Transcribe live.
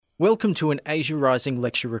Welcome to an Asia Rising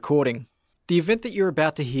lecture recording. The event that you're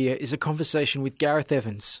about to hear is a conversation with Gareth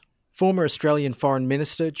Evans, former Australian Foreign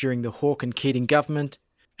Minister during the Hawke-Keating government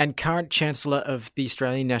and current Chancellor of the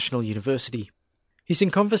Australian National University. He's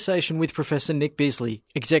in conversation with Professor Nick Bisley,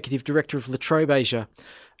 Executive Director of Trobe Asia,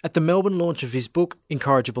 at the Melbourne launch of his book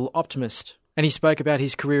Incorrigible Optimist, and he spoke about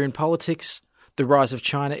his career in politics, the rise of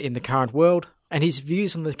China in the current world, and his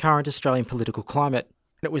views on the current Australian political climate.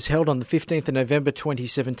 It was held on the 15th of November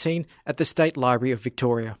 2017 at the State Library of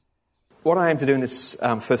Victoria. What I aim to do in this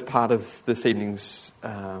first part of this evening's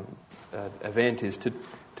event is to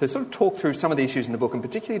sort of talk through some of the issues in the book, and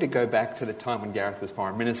particularly to go back to the time when Gareth was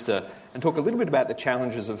Foreign Minister and talk a little bit about the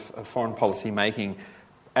challenges of foreign policy making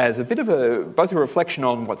as a bit of both a reflection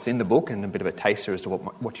on what's in the book and a bit of a taster as to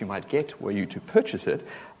what you might get were you to purchase it,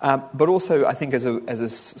 but also I think as a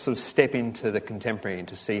sort of step into the contemporary and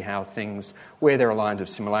to see how things, where there are lines of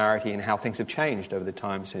similarity and how things have changed over the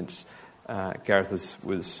time since Gareth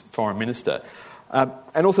was Foreign Minister.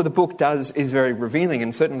 And also the book is very revealing,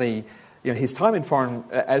 and certainly his time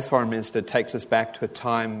as Foreign Minister takes us back to a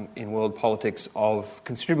time in world politics of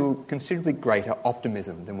considerably greater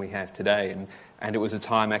optimism than we have today. And it was a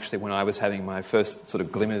time actually when I was having my first sort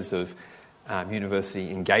of glimmers of university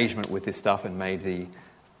engagement with this stuff and made the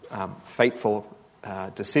fateful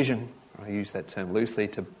decision, I use that term loosely,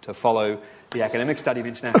 to follow the academic study of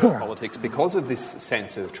international politics because of this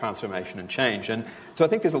sense of transformation and change. And so I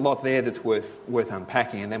think there's a lot there that's worth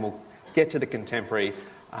unpacking, and then we'll get to the contemporary,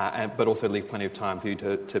 but also leave plenty of time for you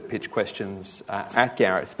to pitch questions at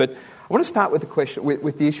Gareth. But I want to start with the question,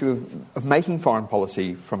 with the issue of making foreign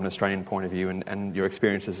policy from an Australian point of view and your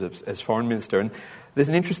experiences as Foreign Minister. And there's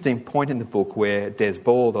an interesting point in the book where Des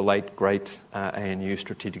Ball, the late great ANU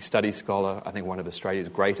strategic studies scholar, I think one of Australia's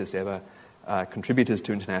greatest ever contributors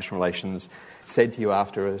to international relations, said to you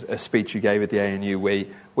after a speech you gave at the ANU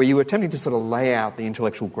where you were attempting to sort of lay out the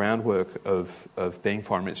intellectual groundwork of being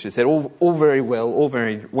Foreign Minister. You said, all very well,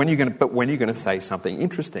 when are you going to say something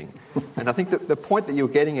interesting? And I think that the point that you're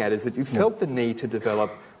getting at is that you felt the need to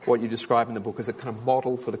develop what you describe in the book as a kind of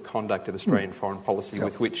model for the conduct of Australian foreign policy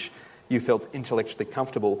with which you felt intellectually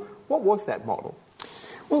comfortable. What was that model?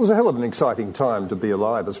 Well, it was a hell of an exciting time to be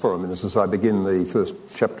alive as Foreign Minister. So I begin the first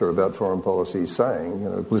chapter about foreign policy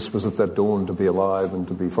saying, bliss was at that dawn to be alive, and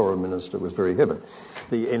to be Foreign Minister was very heaven.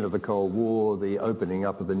 The end of the Cold War, the opening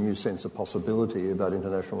up of a new sense of possibility about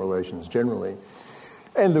international relations generally.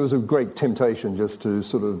 And there was a great temptation just to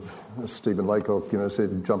sort of, as Stephen Laycock,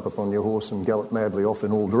 said, jump upon your horse and gallop madly off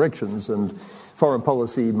in all directions. And foreign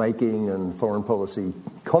policy making and foreign policy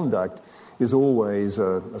conduct is always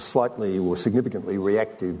a slightly or significantly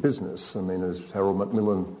reactive business. I mean, as Harold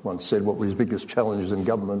Macmillan once said, what were his biggest challenges in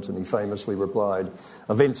government? And he famously replied,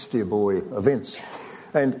 events, dear boy, events.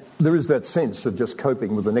 And there is that sense of just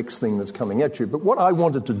coping with the next thing that's coming at you. But what I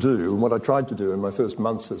wanted to do, and what I tried to do in my first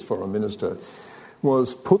months as Foreign Minister,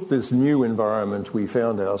 was put this new environment we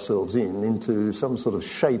found ourselves in into some sort of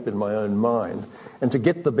shape in my own mind, and to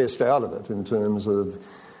get the best out of it in terms of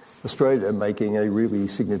Australia making a really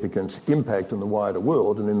significant impact in the wider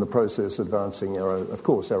world, and in the process advancing our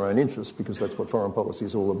own interests, because that's what foreign policy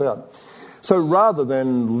is all about. So rather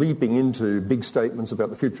than leaping into big statements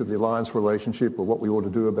about the future of the alliance relationship or what we ought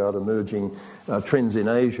to do about emerging trends in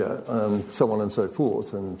Asia and so on and so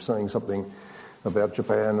forth, and saying something about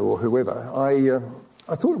Japan or whoever,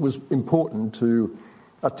 I thought it was important to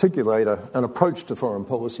articulate an approach to foreign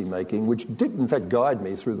policy making which did in fact guide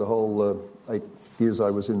me through the whole 8 years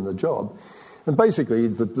I was in the job. And basically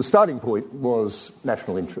the starting point was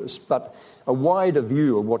national interest, but a wider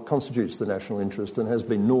view of what constitutes the national interest than has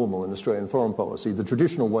been normal in Australian foreign policy. The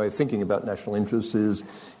traditional way of thinking about national interests is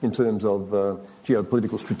in terms of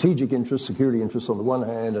geopolitical strategic interests, security interests on the one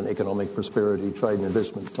hand, and economic prosperity, trade and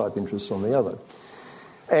investment type interests on the other.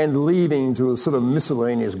 And leaving to a sort of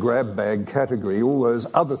miscellaneous grab bag category all those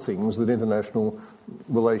other things that international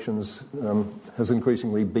relations has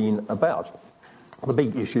increasingly been about. The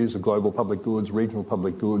big issues of global public goods, regional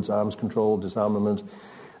public goods, arms control, disarmament,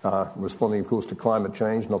 responding, of course, to climate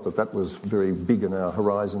change, not that that was very big in our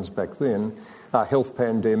horizons back then, health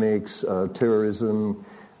pandemics, terrorism,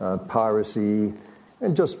 piracy,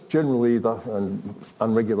 and just generally the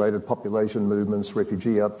unregulated population movements,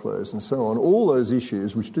 refugee outflows and so on. All those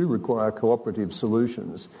issues which do require cooperative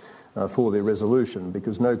solutions for their resolution,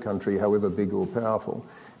 because no country, however big or powerful,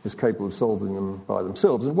 is capable of solving them by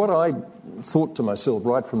themselves. And what I thought to myself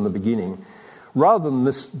right from the beginning, rather than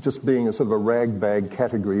this just being a sort of a rag-bag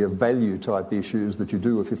category of value-type issues that you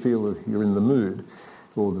do if you feel that you're in the mood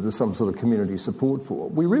or that there's some sort of community support for,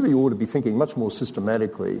 we really ought to be thinking much more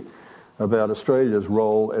systematically about Australia's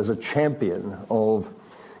role as a champion of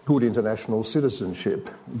good international citizenship,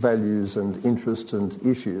 values and interests and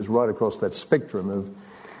issues right across that spectrum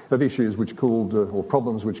of issues which called, or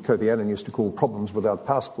problems which Kofi Annan used to call problems without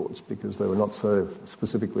passports, because they were not so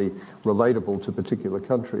specifically relatable to particular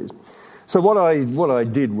countries. So what I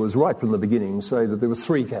did was right from the beginning say that there were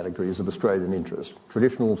three categories of Australian interest.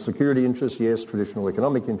 Traditional security interest, yes. Traditional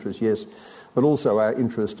economic interest, yes. But also our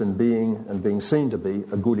interest in being seen to be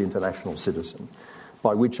a good international citizen,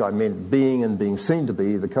 by which I meant being seen to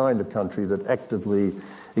be the kind of country that actively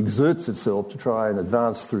exerts itself to try and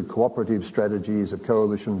advance through cooperative strategies of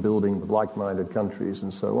coalition building with like-minded countries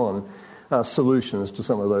and so on, solutions to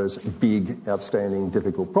some of those big, outstanding,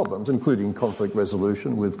 difficult problems, including conflict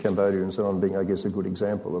resolution with Cambodia and so on being, I guess, a good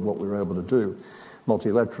example of what we were able to do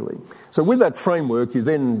multilaterally. So with that framework, you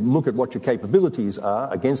then look at what your capabilities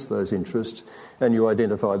are against those interests, and you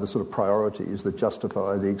identify the sort of priorities that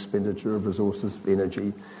justify the expenditure of resources,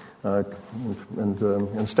 energy,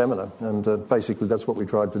 and stamina. And basically that's what we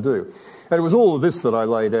tried to do. And it was all of this that I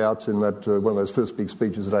laid out in that one of those first big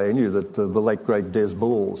speeches at ANU that the late, great Des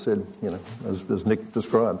Ball said, as Nick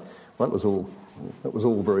described. Well, that was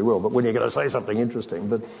all very well, but when you're going to say something interesting.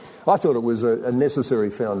 But I thought it was a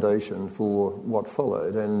necessary foundation for what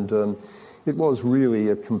followed, and it was really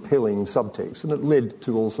a compelling subtext, and it led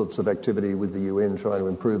to all sorts of activity with the UN, trying to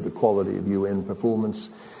improve the quality of UN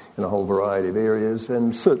performance in a whole variety of areas,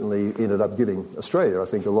 and certainly ended up giving Australia, I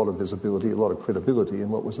think, a lot of visibility, a lot of credibility in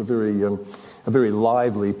what was a very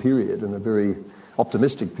lively period and a very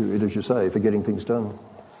optimistic period, as you say, for getting things done.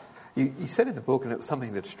 You said in the book, and it was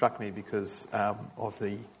something that struck me because of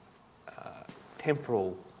the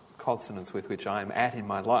temporal consonance with which I am at in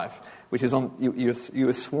my life, which is you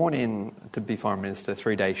were sworn in to be Foreign Minister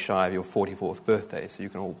 3 days shy of your 44th birthday, so you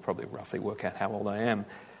can all probably roughly work out how old I am,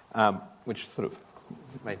 which sort of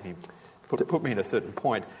made me put me at a certain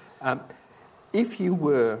point. If you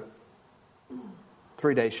were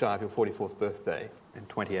 3 days shy of your 44th birthday in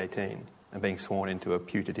 2018 and being sworn into a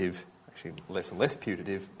putative, actually less and less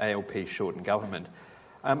putative, ALP shortened government,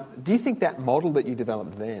 do you think that model that you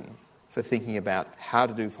developed then for thinking about how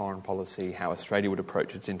to do foreign policy, how Australia would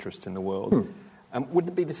approach its interests in the world, would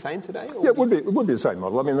it be the same today? Or yeah, it would be the same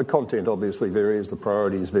model. I mean, the content obviously varies, the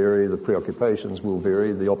priorities vary, the preoccupations will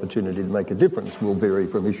vary, the opportunity to make a difference will vary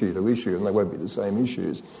from issue to issue, and they won't be the same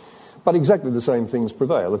issues. But exactly the same things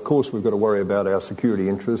prevail. Of course, we've got to worry about our security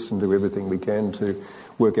interests and do everything we can to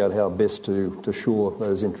work out how best to shore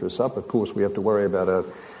those interests up. Of course, we have to worry about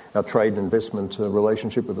our trade and investment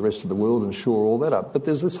relationship with the rest of the world and shore all that up. But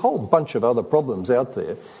there's this whole bunch of other problems out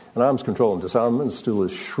there. And arms control and disarmament still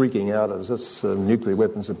is shrieking out as this, nuclear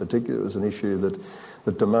weapons in particular, is an issue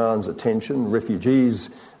that demands attention. Refugees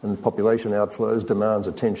and population outflows demands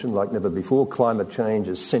attention like never before. Climate change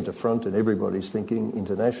is centre front in everybody's thinking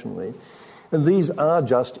internationally. And these are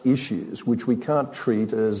just issues which we can't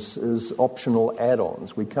treat as optional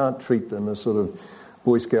add-ons. We can't treat them as sort of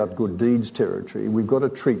Boy Scout good deeds territory. We've got to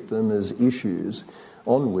treat them as issues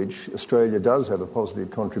on which Australia does have a positive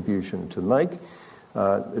contribution to make.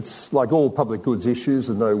 It's like all public goods issues,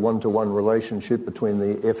 there's no one-to-one relationship between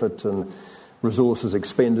the effort and resources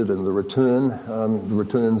expended and the return. The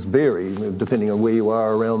returns vary depending on where you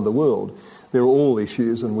are around the world. They're all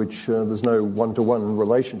issues in which there's no one-to-one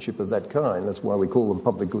relationship of that kind. That's why we call them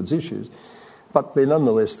public goods issues. But they're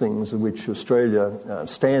nonetheless things in which Australia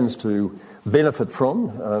stands to benefit from,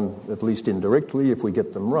 at least indirectly, if we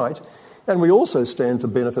get them right. And we also stand to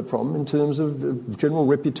benefit from in terms of general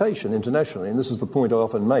reputation internationally. And this is the point I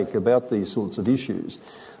often make about these sorts of issues.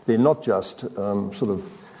 They're not just sort of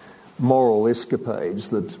moral escapades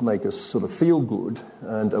that make us sort of feel good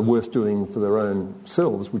and are worth doing for their own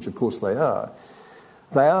selves, which of course they are.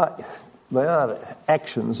 They are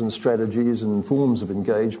actions and strategies and forms of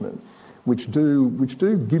engagement which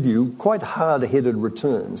do give you quite hard-headed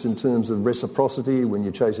returns in terms of reciprocity when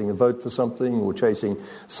you're chasing a vote for something or chasing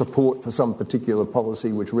support for some particular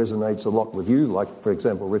policy which resonates a lot with you, like, for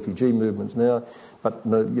example, refugee movements now, but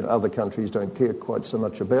other countries don't care quite so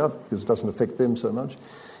much about because it doesn't affect them so much.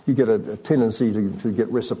 You get a tendency to get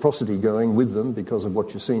reciprocity going with them because of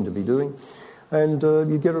what you seem to be doing. And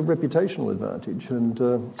you get a reputational advantage.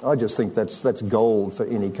 And I just think that's gold for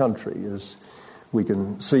any country, as we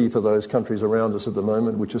can see for those countries around us at the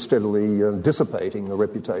moment which are steadily dissipating the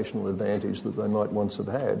reputational advantage that they might once have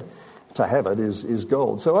had. To have it is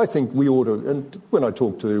gold. So I think we ought to, and when I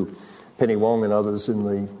talk to Penny Wong and others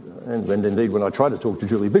and indeed when I try to talk to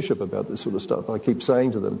Julie Bishop about this sort of stuff, I keep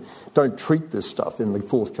saying to them, don't treat this stuff in the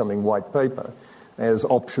forthcoming white paper as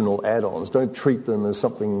optional add-ons. Don't treat them as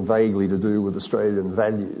something vaguely to do with Australian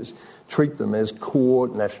values. Treat them as core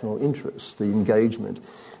national interests, the engagement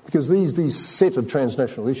Because these set of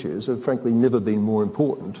transnational issues have frankly never been more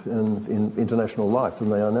important in international life than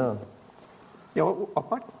they are now. Yeah, well, I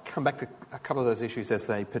might come back to a couple of those issues as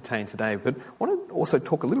they pertain today, but I want to also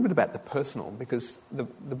talk a little bit about the personal, because the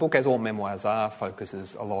book, as all memoirs are,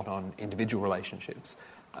 focuses a lot on individual relationships.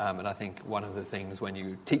 And I think one of the things when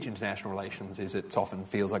you teach international relations is it often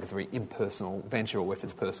feels like it's a very impersonal venture, or if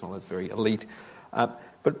it's personal, it's very elite.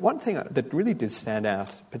 But one thing that really did stand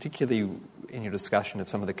out, particularly in your discussion of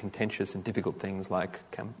some of the contentious and difficult things like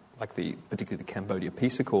particularly the Cambodia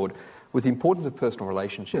Peace Accord, was the importance of personal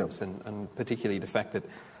relationships, and particularly the fact that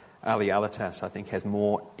Ali Alatas, I think, has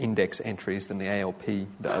more index entries than the ALP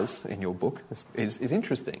does in your book, is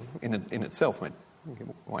interesting in itself. I mean,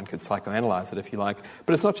 one could psychoanalyse it if you like.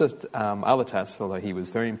 But it's not just Alatas, although he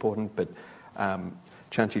was very important, but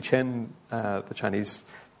Chan Chi-chen, the Chinese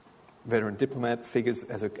veteran diplomat, figures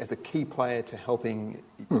as a key player to helping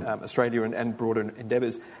Australia and broader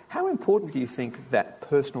endeavours. How important do you think that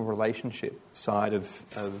personal relationship side of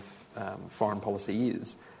foreign policy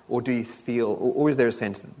is? Or do you feel, or is there a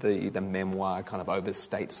sense that the memoir kind of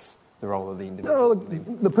overstates the role of the individual? No,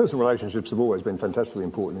 the personal relationships have always been fantastically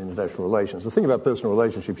important in international relations. The thing about personal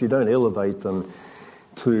relationships, you don't elevate them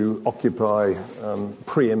to occupy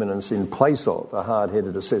preeminence in place of a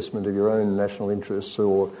hard-headed assessment of your own national interests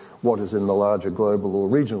or what is in the larger global or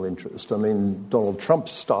regional interest. I mean, Donald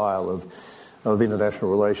Trump's style of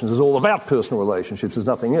international relations is all about personal relationships, there's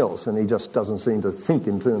nothing else, and he just doesn't seem to think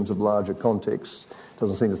in terms of larger contexts,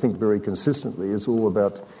 doesn't seem to think very consistently. It's all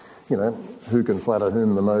about, who can flatter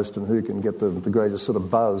whom the most and who can get the greatest sort of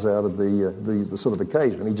buzz out of the sort of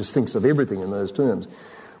occasion. And he just thinks of everything in those terms.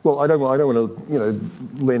 Well, I don't want to,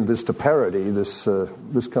 lend this to parody, this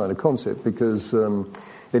kind of concept, because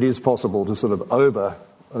it is possible to sort of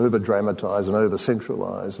over-dramatise and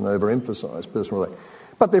over-centralise and over-emphasise personal relations.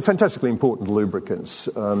 But they're fantastically important lubricants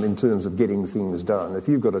in terms of getting things done. If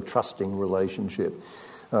you've got a trusting relationship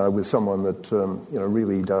with someone that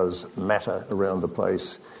really does matter around the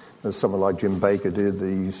place, as someone like Jim Baker did,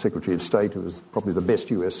 the Secretary of State, who was probably the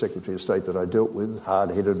best US Secretary of State that I dealt with,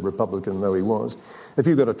 hard-headed Republican though he was. If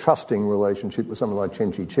you've got a trusting relationship with someone like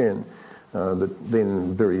Chen Chi-chen, that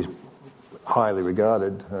then very highly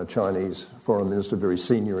regarded Chinese foreign minister, very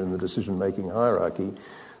senior in the decision-making hierarchy,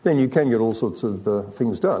 then you can get all sorts of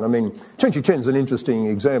things done. I mean, Chen Chi-chen's an interesting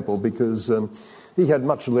example because he had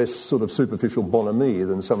much less sort of superficial bonhomie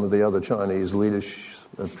than some of the other Chinese leaders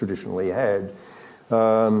have traditionally had.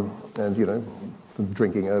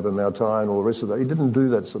 Drinking over Mao Tai and all the rest of that. He didn't do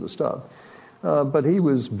that sort of stuff. But he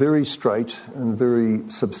was very straight and very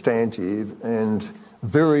substantive and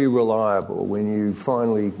very reliable. When you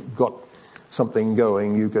finally got something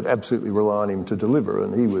going, you could absolutely rely on him to deliver.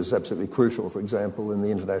 And he was absolutely crucial, for example, in the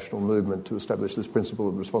international movement to establish this principle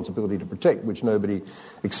of responsibility to protect, which nobody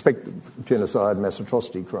expected, genocide, mass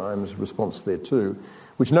atrocity crimes, response thereto,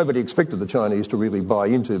 which nobody expected the Chinese to really buy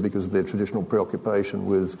into because of their traditional preoccupation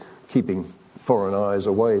with keeping foreign eyes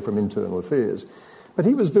away from internal affairs. But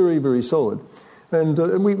he was very, very solid. And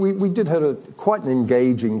we did have quite an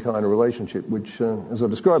engaging kind of relationship, which, as I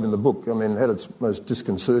describe in the book, had its most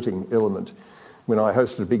disconcerting element when I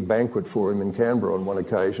hosted a big banquet for him in Canberra on one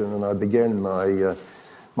occasion, and I began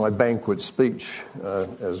my banquet speech,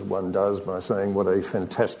 as one does, by saying what a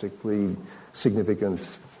fantastically significant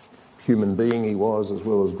human being he was, as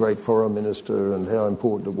well as great foreign minister, and how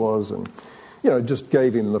important it was, and just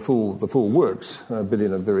gave him the full works, but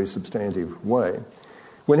in a very substantive way.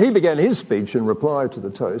 When he began his speech in reply to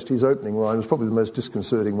the toast, his opening line was probably the most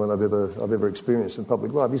disconcerting one I've ever experienced in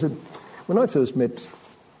public life. He said, "When I first met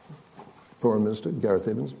Foreign Minister Gareth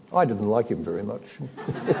Evans, I didn't like him very much."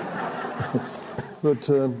 But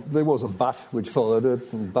there was a but which followed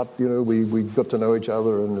it, but we got to know each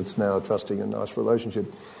other, and it's now a trusting and nice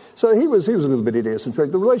relationship. So he was a little bit hideous. In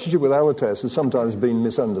fact, the relationship with Alatas has sometimes been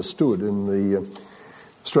misunderstood in the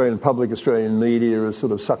Australian public, Australian media is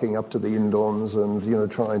sort of sucking up to the Indons and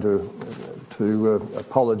trying to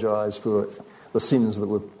apologise for the sins that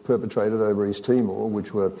were perpetrated over East Timor,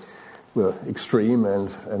 which were extreme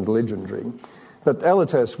and legendary. But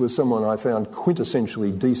Alatas was someone I found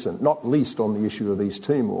quintessentially decent, not least on the issue of East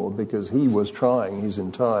Timor, because he was trying his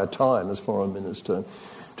entire time as foreign minister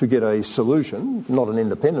to get a solution, not an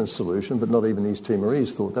independent solution, but not even East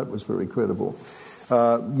Timorese thought that was very credible.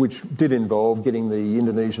 Which did involve getting the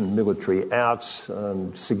Indonesian military out,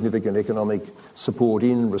 significant economic support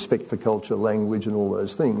in, respect for culture, language and all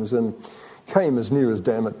those things, and came as near as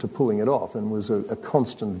damn it to pulling it off and was a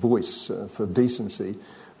constant voice for decency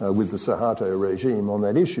with the Suharto regime on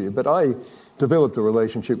that issue. But I developed a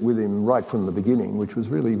relationship with him right from the beginning, which was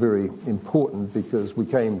really very important because we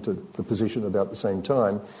came to the position about the same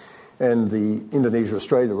time. And the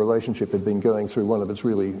Indonesia-Australia relationship had been going through one of its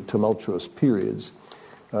really tumultuous periods.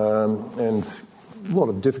 And a lot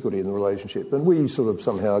of difficulty in the relationship. And we sort of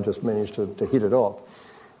somehow just managed to hit it off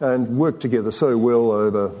and worked together so well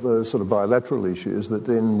over those sort of bilateral issues that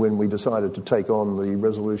then when we decided to take on the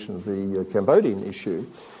resolution of the Cambodian issue,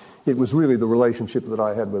 it was really the relationship that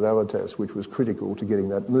I had with Alitas which was critical to getting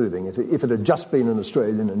that moving. If it had just been an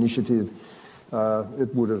Australian initiative,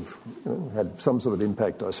 it would have had some sort of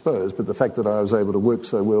impact, I suppose, but the fact that I was able to work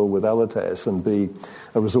so well with Alitas and be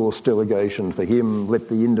a resource delegation for him, let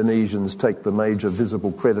the Indonesians take the major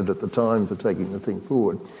visible credit at the time for taking the thing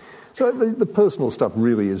forward. So the personal stuff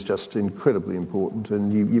really is just incredibly important,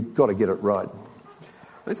 and you've got to get it right.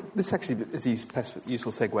 This actually is a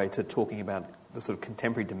useful segue to talking about the sort of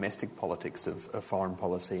contemporary domestic politics of foreign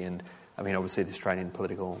policy. And I mean, obviously, the Australian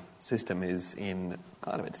political system is in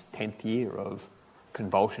kind of its 10th year of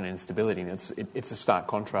convulsion and instability. And it's a stark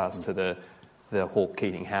contrast to the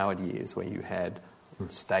Hawke-Keating Howard years, where you had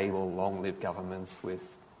stable, long-lived governments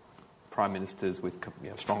with prime ministers with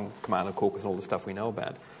strong command of caucus and all the stuff we know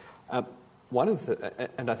about. And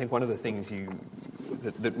I think one of the things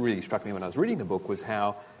that really struck me when I was reading the book was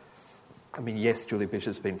how, I mean, yes, Julie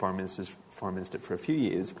Bishop's been foreign minister for a few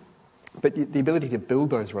years, but the ability to build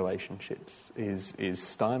those relationships is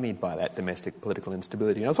stymied by that domestic political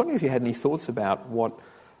instability. And I was wondering if you had any thoughts about what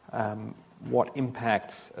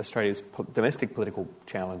impact Australia's domestic political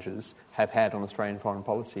challenges have had on Australian foreign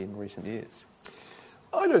policy in recent years.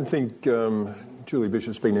 I don't think Julie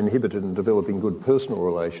Bishop's been inhibited in developing good personal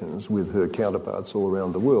relations with her counterparts all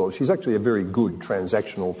around the world. She's actually a very good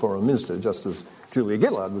transactional foreign minister, just as Julia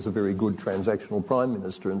Gillard was a very good transactional prime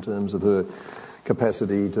minister in terms of her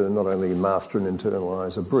capacity to not only master and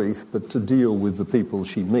internalise a brief, but to deal with the people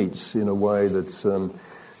she meets in a way that's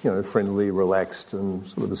friendly, relaxed, and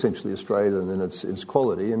sort of essentially Australian in its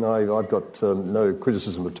quality. And I've got no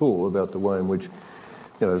criticism at all about the way in which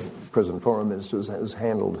President Foreign Minister has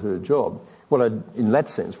handled her job. In that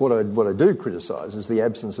sense, what I do criticise is the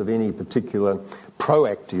absence of any particular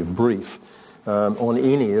proactive brief on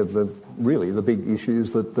any of the big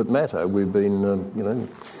issues that matter. We've been,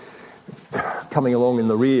 coming along in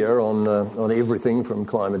the rear on everything from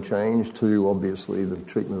climate change to obviously the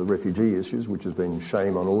treatment of the refugee issues, which has been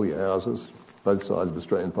shame on all your houses, both sides of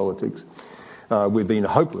Australian politics. We've been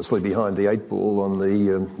hopelessly behind the eight ball on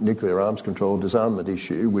the nuclear arms control disarmament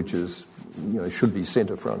issue, which is, should be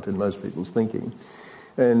centre front in most people's thinking.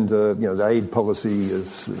 And, the aid policy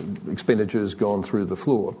expenditure has gone through the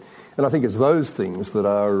floor. And I think it's those things that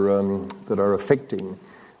are affecting,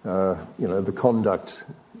 the conduct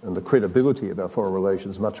and the credibility of our foreign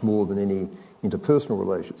relations much more than any interpersonal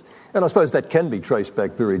relations. And I suppose that can be traced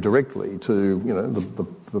back very directly to,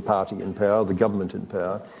 the party in power, the government in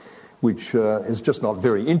power, which is just not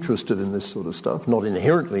very interested in this sort of stuff, not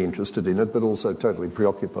inherently interested in it, but also totally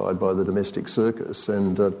preoccupied by the domestic circus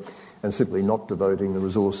and simply not devoting the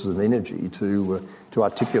resources and energy to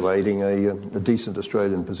articulating a decent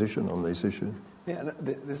Australian position on these issues. Yeah, and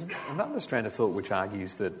there's another strand of thought which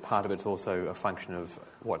argues that part of it's also a function of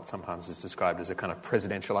what sometimes is described as a kind of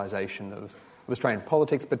presidentialisation of Australian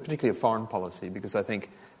politics, but particularly of foreign policy, because I think,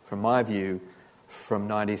 from my view, from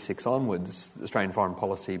 96 onwards, Australian foreign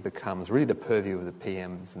policy becomes really the purview of the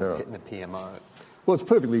PMs and the PMO. Well, it's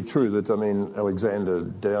perfectly true that, Alexander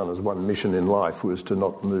Downer's one mission in life was to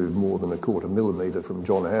not move more than a quarter millimetre from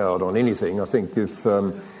John Howard on anything. I think if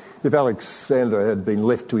Alexander had been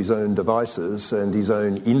left to his own devices and his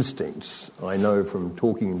own instincts, I know from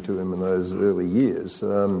talking to him in those early years,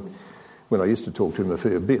 when I used to talk to him a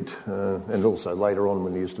fair bit, and also later on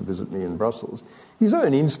when he used to visit me in Brussels, his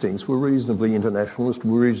own instincts were reasonably internationalist,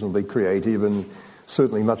 were reasonably creative, and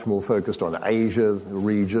certainly much more focused on Asia, the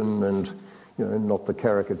region, and not the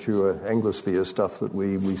caricature Anglosphere stuff that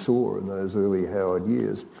we saw in those early Howard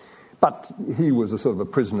years. But he was a sort of a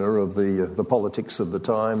prisoner of the politics of the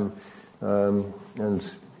time, and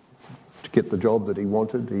to get the job that he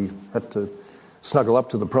wanted, he had to snuggle up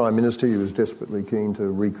to the Prime Minister. He was desperately keen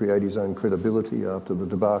to recreate his own credibility after the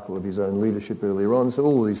debacle of his own leadership earlier on. So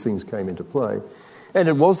all of these things came into play. And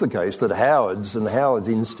it was the case that Howard's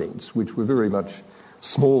instincts, which were very much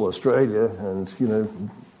small Australia and,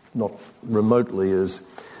 not remotely as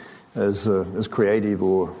creative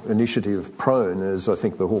or initiative prone as I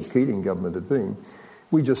think the Hawke-Keating government had been,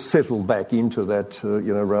 we just settled back into that,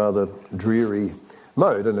 rather dreary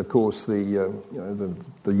mode. And of course, the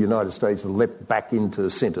United States leapt back into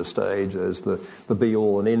centre stage as the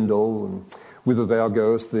be-all and end-all, and whither thou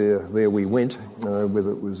goest, there we went,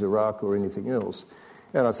 whether it was Iraq or anything else.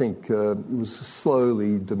 And I think it was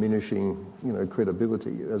slowly diminishing,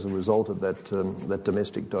 credibility as a result of that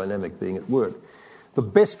domestic dynamic being at work. The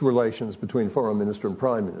best relations between foreign minister and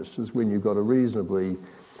prime minister is when you've got a reasonably,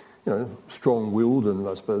 strong-willed and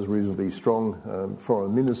I suppose reasonably strong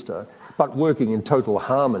foreign minister, but working in total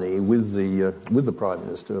harmony with the prime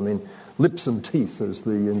minister. I mean, lips and teeth, as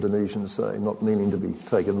the Indonesians say, not meaning to be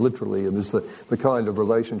taken literally, and is the kind of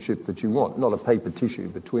relationship that you want, not a paper tissue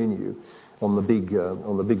between you on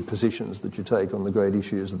the big positions that you take on the great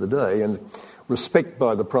issues of the day, and respect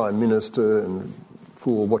by the prime minister and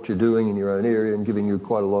for what you're doing in your own area and giving you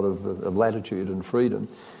quite a lot of latitude and freedom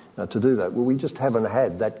to do that. Well, we just haven't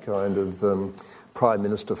had that kind of prime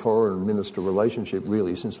minister foreign minister relationship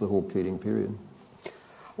really since the Hawke-Keating period. I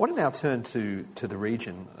want to now turn to the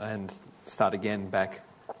region and start again back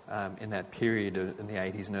in that period in the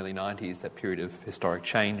 80s and early 90s, that period of historic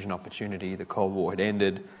change and opportunity. The Cold War had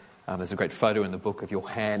ended. There's a great photo in the book of your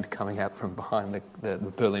hand coming out from behind the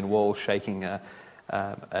Berlin Wall, shaking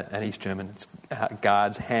an East German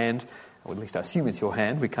guard's hand, or at least I assume it's your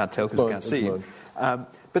hand. We can't tell because we can't see you.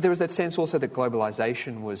 But there was that sense also that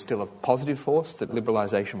globalisation was still a positive force, that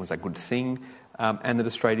liberalisation was a good thing, and that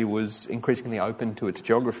Australia was increasingly open to its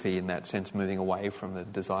geography, in that sense moving away from the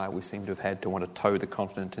desire we seem to have had to want to tow the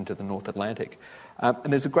continent into the North Atlantic.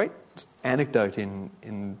 And there's a great anecdote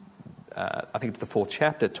in I think it's the 4th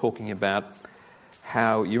chapter, talking about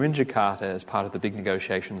how you're in Jakarta as part of the big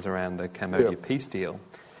negotiations around the Cambodia peace deal,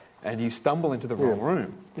 and you stumble into the wrong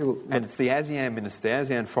room, and it's the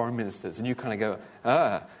ASEAN foreign ministers, and you kind of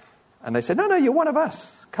go, and they say, no, you're one of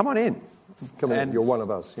us, come on in. Come in, you're one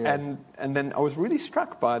of us. Yeah. And then I was really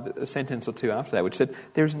struck by a sentence or two after that, which said,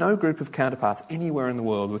 there is no group of counterparts anywhere in the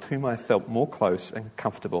world with whom I felt more close and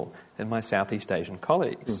comfortable than my Southeast Asian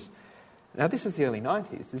colleagues. Now, this is the early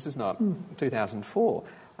 90s. This is not 2004.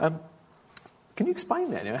 Can you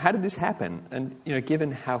explain that? How did this happen? And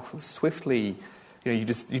given how swiftly, you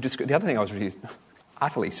just the other thing I was really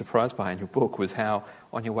utterly surprised by in your book was how,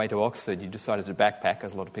 on your way to Oxford, you decided to backpack,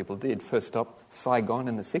 as a lot of people did. First stop, Saigon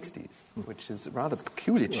in the 60s, which is a rather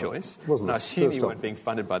peculiar choice. And I assume you weren't being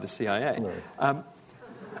funded by the CIA. No.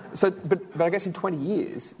 But I guess in 20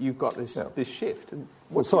 years, you've got this shift. And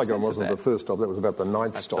well, Saigon wasn't the first stop. That was about the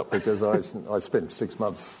 9th stop, because I spent 6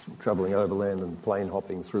 months travelling overland and plane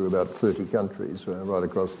hopping through about 30 countries right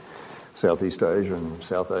across Southeast Asia and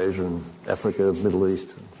South Asia and Africa, Middle East,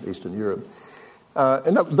 and Eastern Europe.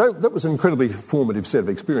 And that was an incredibly formative set of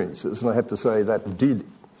experiences, and I have to say that did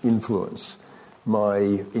influence my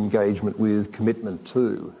engagement with, commitment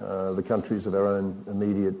to the countries of our own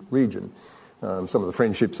immediate region. Some of the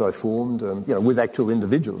friendships I formed, with actual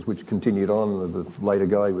individuals, which continued on. The later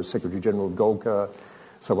guy who was Secretary General of Golkar,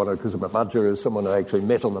 someone someone I actually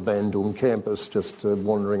met on the Bandung campus, just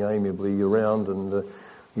wandering amiably around, and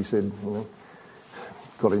he said,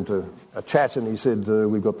 got into a chat, and he said,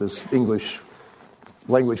 we've got this English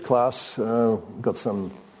language class, got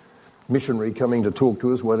some missionary coming to talk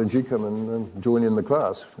to us, why don't you come and join in the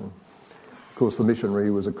class? And of course, the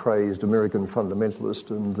missionary was a crazed American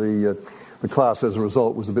fundamentalist, and the class, as a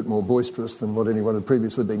result, was a bit more boisterous than what anyone had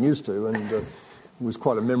previously been used to, and it was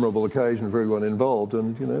quite a memorable occasion for everyone involved.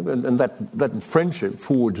 And and that friendship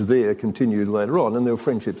forged there continued later on, and there were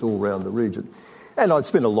friendships all around the region. And I'd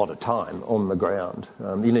spent a lot of time on the ground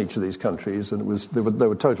in each of these countries, and they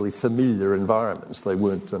were totally familiar environments. They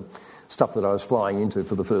weren't stuff that I was flying into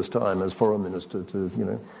for the first time as foreign minister.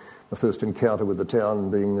 My first encounter with the town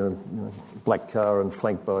being a black car and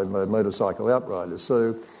flanked by motorcycle outriders.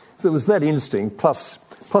 So there was that instinct, plus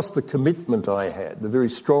the commitment I had, the very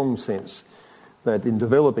strong sense that in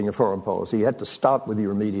developing a foreign policy, you had to start with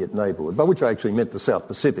your immediate neighbourhood, by which I actually meant the South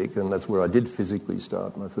Pacific, and that's where I did physically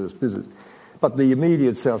start my first visit. But the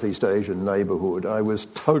immediate Southeast Asian neighbourhood, I was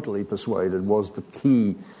totally persuaded, was the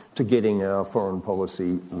key to getting our foreign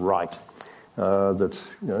policy right. That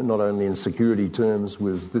not only in security terms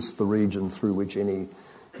was this the region through which any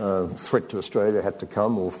threat to Australia had to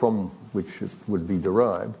come, or from which it would be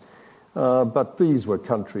derived, but these were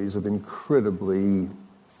countries of incredibly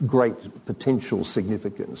great potential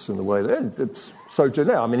significance in the way that it's so too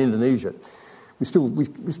now. I mean, Indonesia. We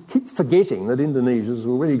keep forgetting that Indonesia's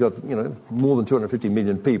already got more than 250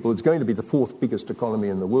 million people. It's going to be the 4th biggest economy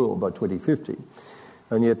in the world by 2050.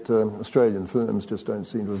 And yet Australian firms just don't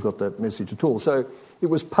seem to have got that message at all. So it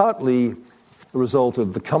was partly a result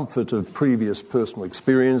of the comfort of previous personal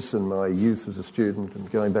experience and my youth as a student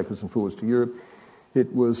and going backwards and forwards to Europe.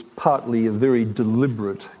 It was partly a very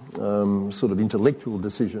deliberate sort of intellectual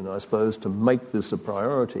decision, I suppose, to make this a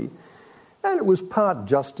priority. And it was part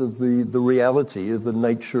just of the reality of the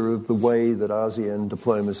nature of the way that ASEAN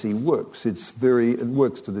diplomacy works. It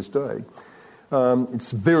works to this day.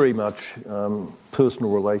 It's very much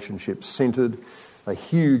personal relationship centred. A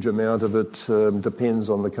huge amount of it depends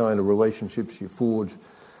on the kind of relationships you forge,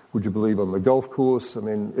 would you believe, on the golf course. I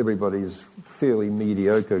mean, everybody's fairly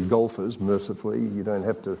mediocre golfers, mercifully. You don't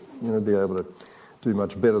have to be able to do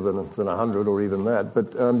much better than 100 or even that.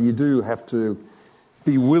 But you do have to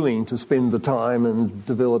be willing to spend the time and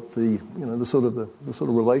develop the sort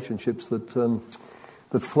of relationships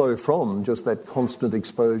that flow from just that constant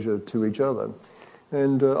exposure to each other.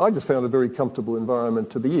 And I just found a very comfortable environment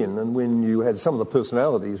to be in. And when you had some of the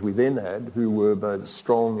personalities we then had, who were both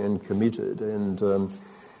strong and committed and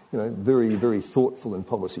very, very thoughtful in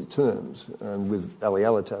policy terms, and with Ali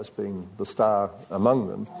Alitas being the star among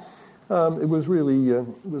them, it was really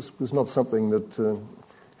was not something that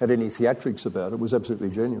had any theatrics about it. It was absolutely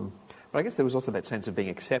genuine. But I guess there was also that sense of being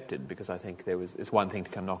accepted, because I think it's one thing to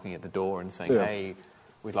come knocking at the door and saying, hey,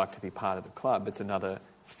 we'd like to be part of the club. It's another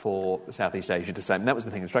for Southeast Asia to say, and that was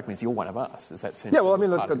the thing that struck me, is you're one of us. Is that sense? Yeah, well, I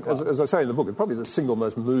mean, as I say in the book, it's probably the single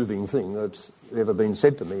most moving thing that's ever been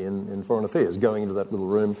said to me in foreign affairs, going into that little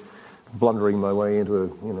room, blundering my way into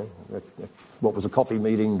what was a coffee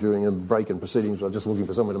meeting during a break in proceedings. I was just looking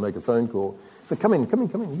for someone to make a phone call. So come in.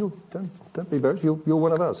 Don't be embarrassed. You're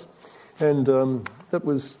one of us. And that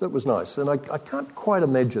was nice. And I can't quite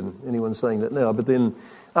imagine anyone saying that now. But then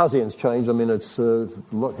ASEAN's changed. I mean, it's a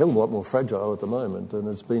hell of a lot more fragile at the moment than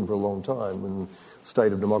it's been for a long time. And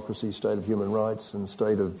state of democracy, state of human rights, and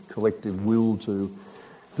state of collective will to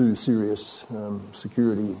do serious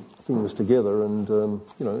security things together, and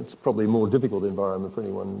it's probably a more difficult environment for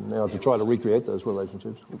anyone now to try to recreate those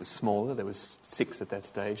relationships. It was smaller. There was 6 at that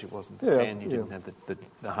stage. It wasn't 10. You didn't have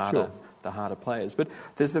the harder players. But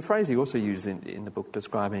there's the phrase you also use in the book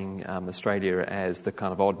describing Australia as the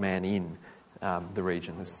kind of odd man in the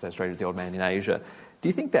region. Australia is the odd man in Asia. Do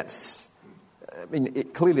you think that's? I mean,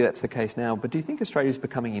 clearly that's the case now. But do you think Australia is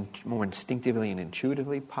becoming more instinctively and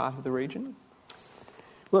intuitively part of the region?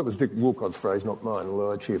 Well, that was Dick Walcott's phrase, not mine,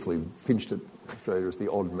 although I cheerfully pinched it. Australia is the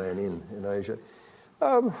odd man in Asia.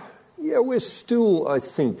 We're still, I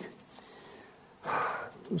think,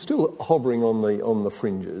 hovering on the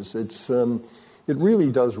fringes. It really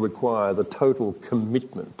does require the total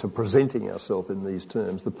commitment to presenting ourselves in these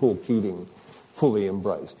terms that Hawke-Keating fully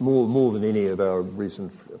embraced, more than any of our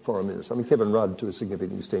recent foreign ministers. I mean, Kevin Rudd, to a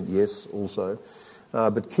significant extent, yes, also.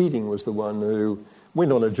 But Keating was the one who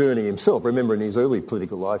went on a journey himself. Remember, in his early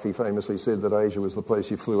political life, he famously said that Asia was the place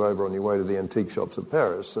you flew over on your way to the antique shops of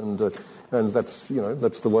Paris, and that's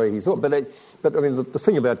the way he thought. But I mean, the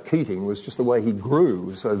thing about Keating was just the way he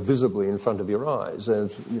grew so visibly in front of your eyes,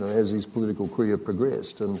 as his political career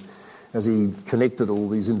progressed, and as he connected all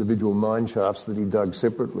these individual mine shafts that he dug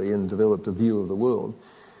separately and developed a view of the world.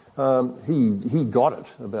 He got it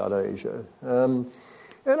about Asia, and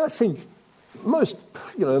I think.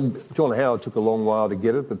 John Howard took a long while to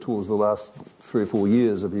get it, but towards the last 3 or 4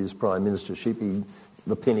 years of his prime ministership,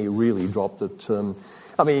 the penny really dropped.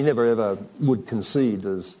 He never ever would concede,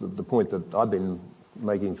 as the point that I've been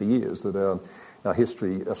making for years, that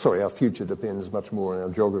our future depends much more on our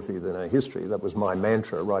geography than our history. That was my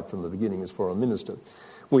mantra right from the beginning as foreign minister.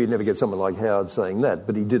 Well, you'd never get someone like Howard saying that,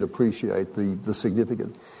 but he did appreciate the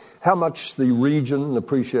significance. How much the region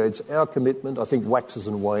appreciates our commitment, I think, waxes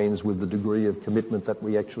and wanes with the degree of commitment that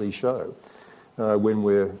we actually show when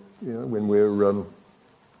we're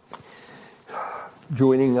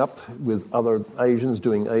joining up with other Asians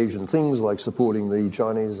doing Asian things, like supporting the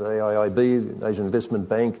Chinese AIIB, the Asian Investment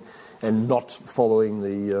Bank, and not following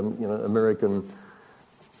the American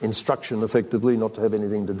instruction, effectively, not to have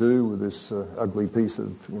anything to do with this ugly piece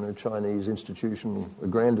of Chinese institutional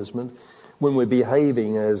aggrandizement. When we're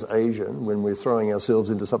behaving as Asian, when we're throwing ourselves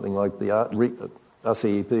into something like the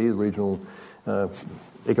RCEP, the Regional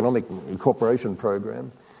Economic Cooperation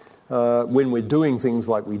Program, when we're doing things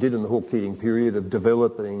like we did in the Hawke-Keating period of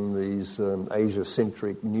developing these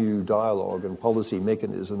Asia-centric new dialogue and policy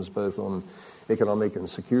mechanisms, both on economic and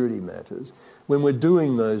security matters, when we're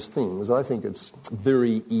doing those things, I think it's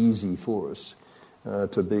very easy for us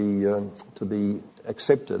to be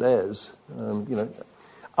accepted as,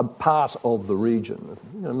 a part of the region,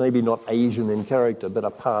 maybe not Asian in character, but a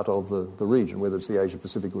part of the region, whether it's the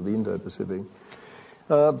Asia-Pacific or the Indo-Pacific.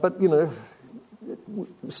 But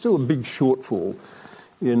still a big shortfall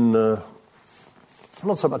in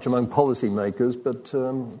not so much among policymakers, but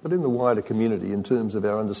in the wider community in terms of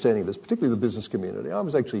our understanding of this, particularly the business community. I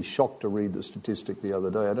was actually shocked to read the statistic the other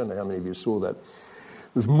day. I don't know how many of you saw that.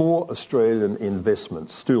 There's more Australian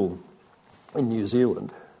investment still in New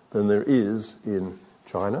Zealand than there is in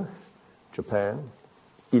China, Japan,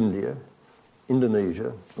 India,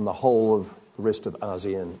 Indonesia, and the whole of the rest of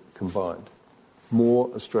ASEAN combined. More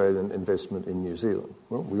Australian investment in New Zealand.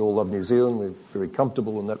 Well, we all love New Zealand. We're very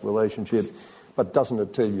comfortable in that relationship. But doesn't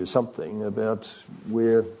it tell you something about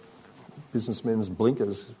where businessmen's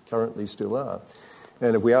blinkers currently still are?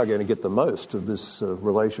 And if we are going to get the most of this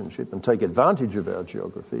relationship and take advantage of our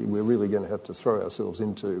geography, we're really going to have to throw ourselves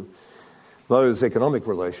into those economic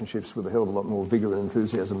relationships with a hell of a lot more vigour and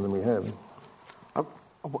enthusiasm than we have.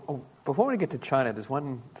 Before we get to China, there's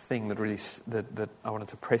one thing that really that I wanted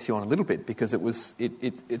to press you on a little bit, because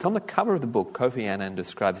it's on the cover of the book. Kofi Annan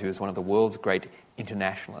describes you as one of the world's great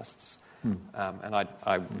internationalists. And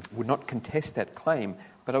I would not contest that claim,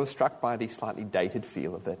 but I was struck by the slightly dated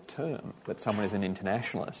feel of that term, that someone is an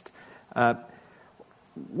internationalist.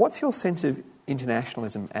 What's your sense of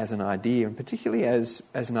internationalism as an idea, and particularly as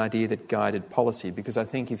an idea that guided policy? Because I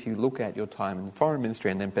think if you look at your time in the foreign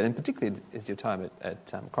ministry, and particularly as your time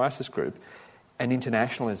at Crisis Group, and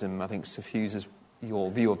internationalism, I think, suffuses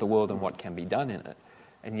your view of the world and what can be done in it.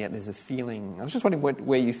 And yet there's a feeling... I was just wondering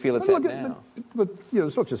where you feel it's at now. But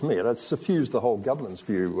it's not just me. It's suffused the whole government's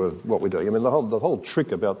view of what we're doing. I mean, the whole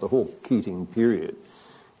trick about the Hawke-Keating period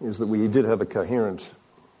is that we did have a coherent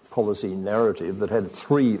policy narrative that had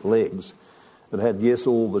three legs. That had, yes,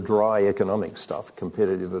 all the dry economic stuff,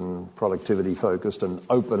 competitive and productivity-focused and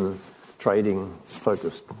open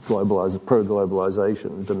trading-focused,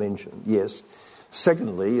 pro-globalisation dimension, yes.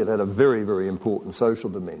 Secondly, it had a very, very important social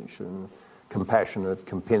dimension, compassionate,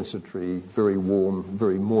 compensatory, very warm,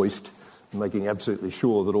 very moist, making absolutely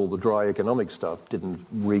sure that all the dry economic stuff didn't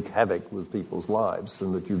wreak havoc with people's lives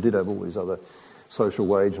and that you did have all these other social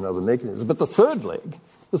wage and other mechanisms. But the third leg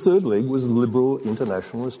was liberal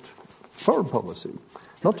internationalist foreign policy.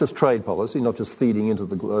 Not just trade policy, not just feeding into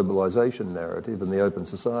the globalisation narrative and the open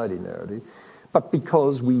society narrative, but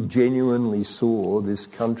because we genuinely saw this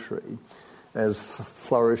country as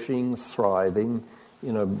flourishing, thriving,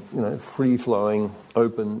 free-flowing,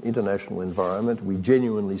 open international environment. We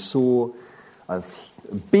genuinely saw a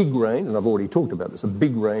big range, and I've already talked about this, a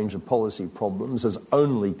big range of policy problems as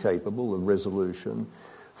only capable of resolution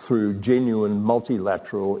through genuine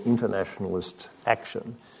multilateral internationalist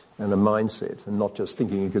action and a mindset, and not just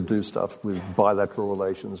thinking you could do stuff with bilateral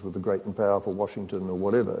relations with the great and powerful Washington or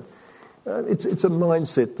whatever. It's a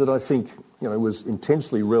mindset that I think was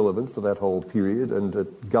intensely relevant for that whole period, and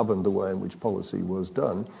it governed the way in which policy was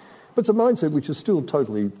done. But it's a mindset which is still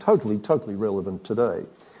totally relevant today.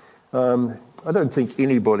 I don't think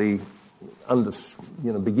anybody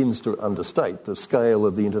begins to understate the scale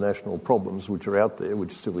of the international problems which are out there,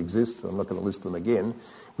 which still exist. I'm not going to list them again,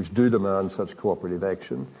 which do demand such cooperative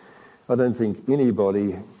action. I don't think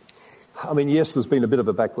anybody... I mean, yes, there's been a bit of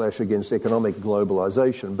a backlash against economic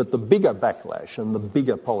globalisation, but the bigger backlash and the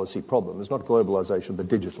bigger policy problem is not globalisation but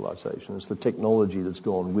digitalisation. It's the technology that's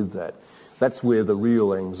gone with that. That's where the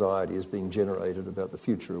real anxiety is being generated about the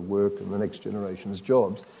future of work and the next generation's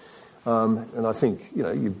jobs. And I think,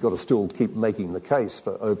 you've got to still keep making the case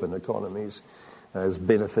for open economies as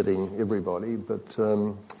benefiting everybody, but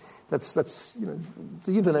that's the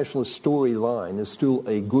internationalist storyline is still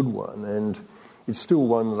a good one, and it's still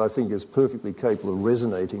one that I think is perfectly capable of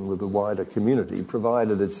resonating with the wider community,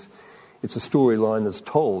 provided it's a storyline that's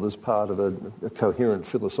told as part of a coherent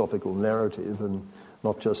philosophical narrative and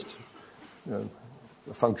not just a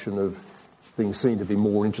function of being seen to be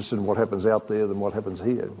more interested in what happens out there than what happens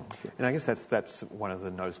here. And I guess that's one of the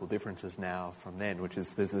noticeable differences now from then, which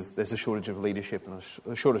is there's a shortage of leadership and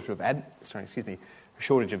a shortage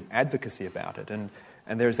of advocacy about it. And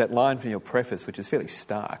there's that line from your preface, which is fairly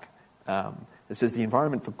stark. It says, the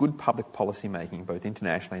environment for good public policy making, both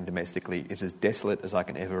internationally and domestically, is as desolate as I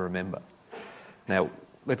can ever remember. Now,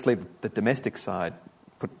 let's leave the domestic side,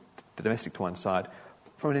 put the domestic to one side.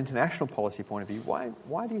 From an international policy point of view,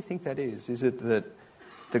 why do you think that is? Is it that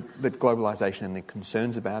globalisation and the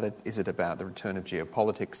concerns about it? Is it about the return of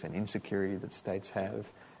geopolitics and insecurity that states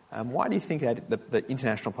have? Why do you think that the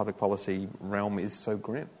international public policy realm is so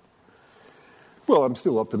grim? Well, I'm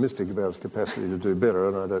still optimistic about its capacity to do better,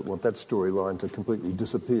 and I don't want that storyline to completely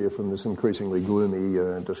disappear from this increasingly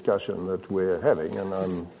gloomy discussion that we're having. And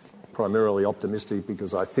I'm primarily optimistic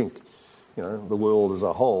because I think, the world as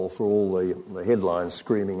a whole, for all the headlines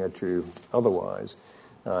screaming at you otherwise,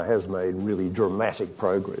 has made really dramatic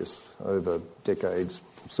progress over decades,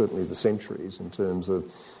 certainly the centuries, in terms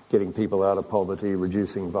of getting people out of poverty,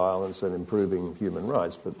 reducing violence and improving human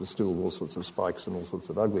rights, but there's still all sorts of spikes and all sorts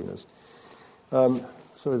of ugliness.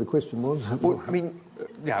 Sorry, the question was? Well, I mean,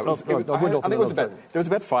 yeah, I think there was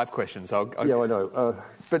about 5 questions. I know.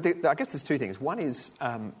 But I guess there's 2 things. One is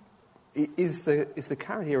the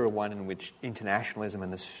current era one in which internationalism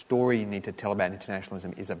and the story you need to tell about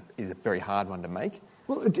internationalism is a very hard one to make?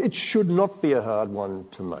 Well, it should not be a hard one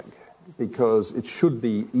to make, because it should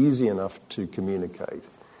be easy enough to communicate,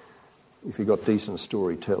 if you've got decent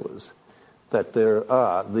storytellers, that there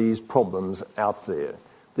are these problems out there,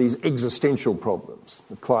 these existential problems,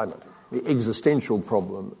 the climate, the existential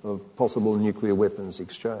problem of possible nuclear weapons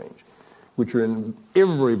exchange, which are in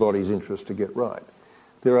everybody's interest to get right.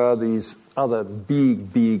 There are these other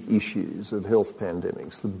big issues of health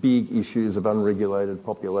pandemics, the big issues of unregulated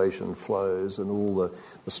population flows and all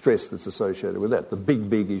the stress that's associated with that, the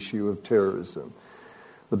big issue of terrorism,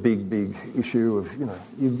 the big issue of,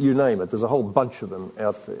 you name it. There's a whole bunch of them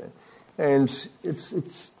out there. And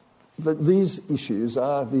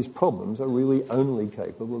these problems are really only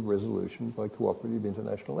capable of resolution by cooperative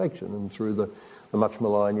international action and through the much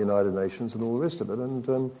maligned United Nations and all the rest of it.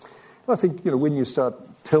 And I think, when you start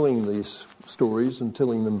telling these stories and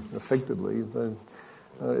telling them effectively,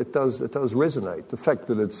 it does resonate. The fact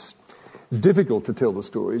that it's difficult to tell the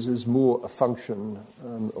stories is more a function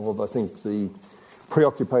of, I think, the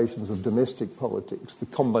preoccupations of domestic politics, the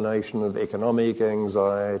combination of economic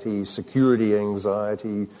anxiety, security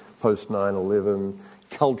anxiety, post 9/11,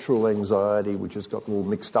 cultural anxiety, which has got all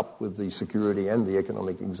mixed up with the security and the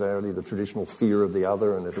economic anxiety, the traditional fear of the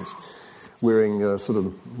other, and if it's wearing sort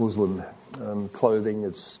of Muslim clothing,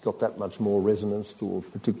 it's got that much more resonance for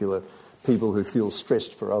particular people who feel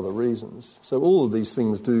stressed for other reasons. So all of these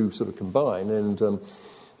things do sort of combine, and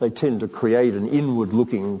they tend to create an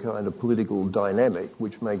inward-looking kind of political dynamic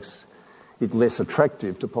which makes it less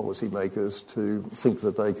attractive to policymakers to think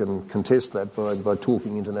that they can contest that by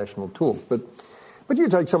talking international talk. But you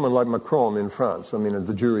take someone like Macron in France. I mean,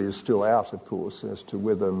 the jury is still out, of course, as to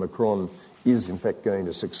whether Macron is in fact going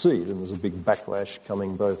to succeed, and there's a big backlash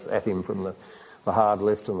coming both at him from the hard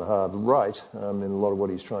left and the hard right in a lot of what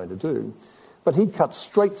he's trying to do. But he cut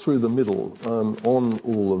straight through the middle on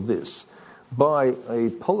all of this by a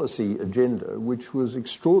policy agenda which was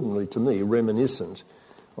extraordinarily, to me, reminiscent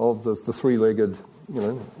of the three-legged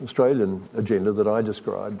Australian agenda that I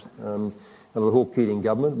described, of the Hawke-Keating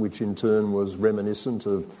government, which in turn was reminiscent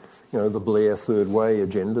of the Blair Third Way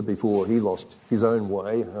agenda before he lost his own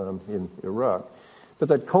way in Iraq. But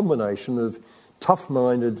that combination of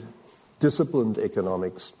tough-minded, disciplined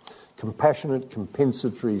economics, compassionate,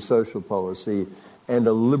 compensatory social policy, and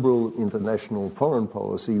a liberal international foreign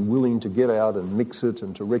policy willing to get out and mix it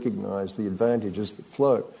and to recognise the advantages that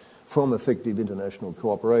flow from effective international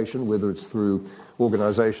cooperation, whether it's through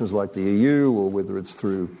organisations like the EU or whether it's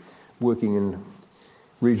through working in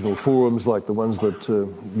regional forums like the ones that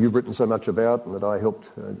you've written so much about and that I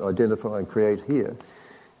helped identify and create here.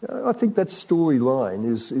 I think that storyline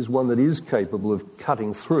is one that is capable of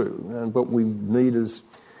cutting through, and what we need is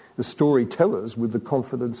storytellers with the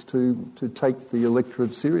confidence to take the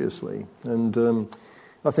electorate seriously. And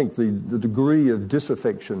I think the degree of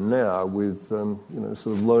disaffection now with sort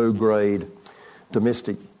of low-grade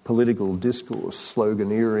domestic political discourse,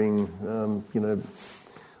 sloganeering,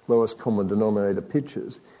 lowest common denominator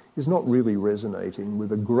pitches, is not really resonating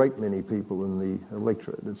with a great many people in the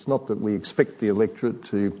electorate. It's not that we expect the electorate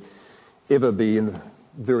to ever be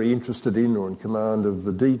very interested in or in command of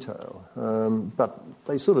the detail, but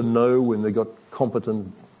they sort of know when they've got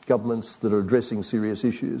competent governments that are addressing serious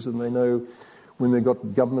issues, and they know when they've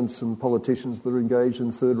got governments and politicians that are engaged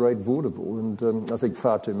in third-rate vaudeville. And I think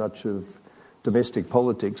far too much of domestic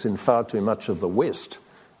politics in far too much of the West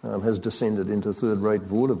has descended into third-rate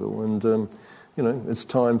vaudeville. And, it's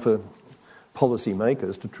time for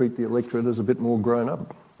policymakers to treat the electorate as a bit more grown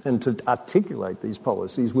up and to articulate these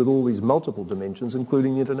policies with all these multiple dimensions,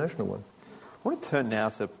 including the international one. I want to turn now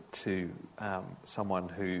to someone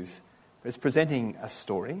who's presenting a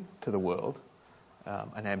story to the world,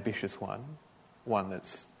 an ambitious one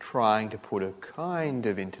that's trying to put a kind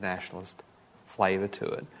of internationalist flavour to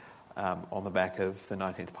it, on the back of the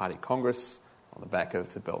 19th Party Congress, on the back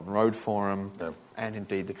of the Belt and Road Forum, and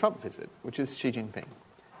indeed the Trump visit, which is Xi Jinping.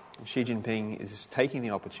 And Xi Jinping is taking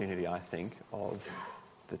the opportunity, I think, of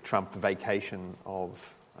the Trump vacation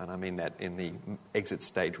of, and I mean that in the exit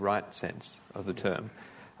stage right sense of the term,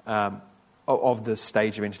 of the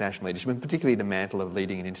stage of international leadership, and particularly the mantle of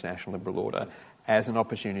leading an international liberal order, as an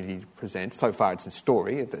opportunity to present. So far it's a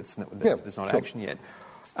story, there's not action yet.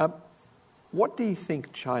 What do you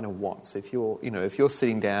think China wants? If you're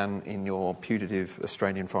sitting down in your putative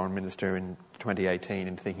Australian foreign minister in 2018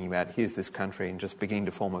 and thinking about here's this country and just beginning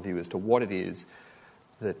to form a view as to what it is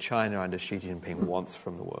that China under Xi Jinping wants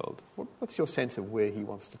from the world, what's your sense of where he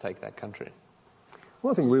wants to take that country?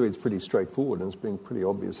 Well, I think really it's pretty straightforward, and it's been pretty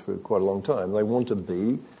obvious for quite a long time. They want to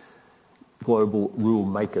be global rule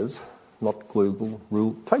makers, not global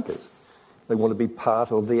rule takers. They want to be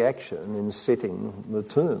part of the action in setting the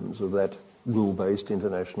terms of that rule-based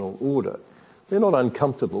international order. They're not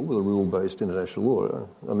uncomfortable with a rule-based international order.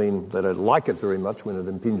 I mean, they don't like it very much when it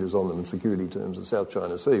impinges on them in security terms in South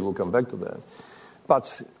China Sea. We'll come back to that.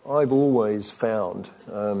 But I've always found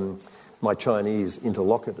my Chinese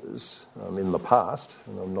interlocutors in the past,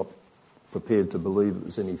 and I'm not prepared to believe that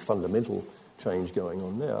there's any fundamental change going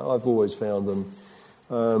on now, I've always found them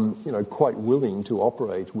quite willing to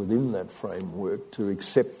operate within that framework, to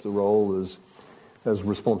accept the role as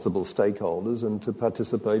responsible stakeholders and to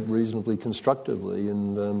participate reasonably constructively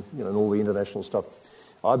in all the international stuff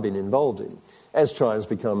I've been involved in. As China's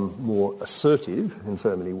become more assertive in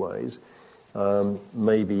so many ways,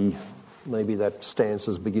 maybe that stance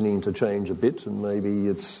is beginning to change a bit, and maybe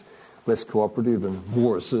it's less cooperative and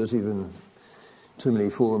more assertive in too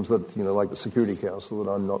many forums that, like the Security Council,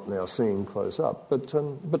 that I'm not now seeing close up.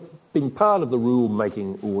 But being part of the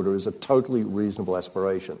rule-making order is a totally reasonable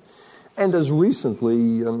aspiration. And as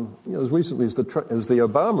recently as the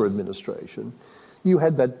Obama administration, you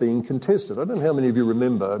had that being contested. I don't know how many of you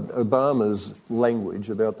remember Obama's language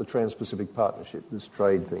about the Trans-Pacific Partnership, this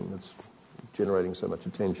trade thing that's generating so much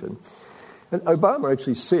attention. And Obama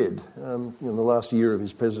actually said, in the last year of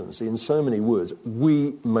his presidency, in so many words,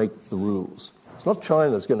 we make the rules. It's not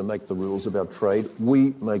China that's going to make the rules about trade,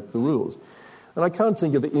 we make the rules. And I can't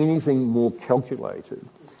think of anything more calculated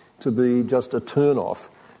to be just a turn-off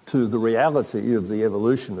to the reality of the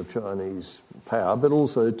evolution of Chinese power, but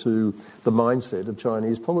also to the mindset of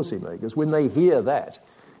Chinese policymakers. When they hear that,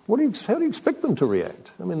 how do you expect them to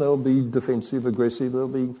react? I mean, they'll be defensive, aggressive,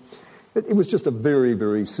 It was just a very,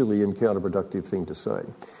 very silly and counterproductive thing to say.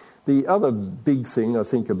 The other big thing, I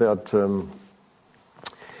think, about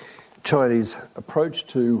Chinese approach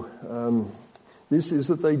to this is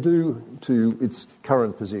that they do, to its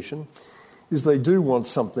current position, is they do want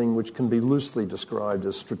something which can be loosely described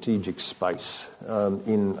as strategic space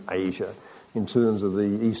in Asia, in terms of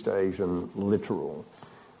the East Asian littoral.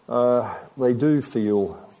 They do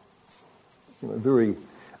feel very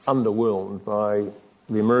underwhelmed by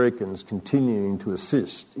the Americans continuing to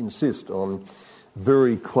insist on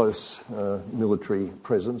very close military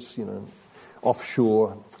presence,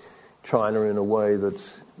 offshore China, in a way that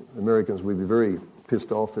Americans would be very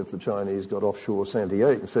pissed off if the Chinese got offshore San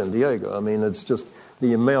Diego. I mean, it's just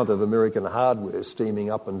the amount of American hardware steaming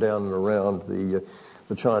up and down and around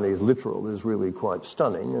the Chinese littoral is really quite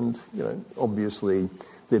stunning. And, obviously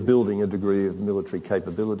they're building a degree of military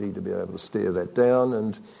capability to be able to stare that down,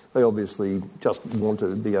 and they obviously just want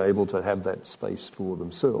to be able to have that space for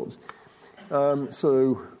themselves.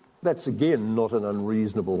 So that's, again, not an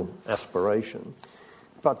unreasonable aspiration.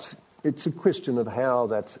 But it's a question of how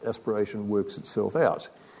that aspiration works itself out.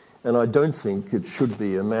 And I don't think it should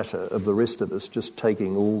be a matter of the rest of us just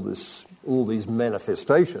taking all these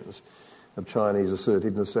manifestations of Chinese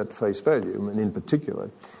assertiveness at face value. And in particular,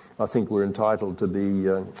 I think we're entitled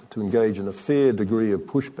to engage in a fair degree of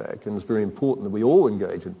pushback, and it's very important that we all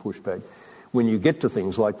engage in pushback when you get to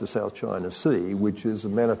things like the South China Sea, which is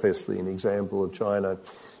manifestly an example of China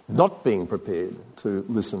not being prepared to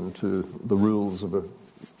listen to the rules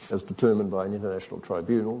as determined by an international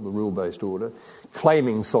tribunal, the rule-based order,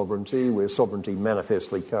 claiming sovereignty where sovereignty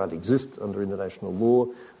manifestly can't exist under international law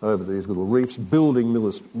over these little reefs, building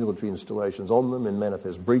military installations on them in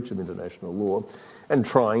manifest breach of international law, and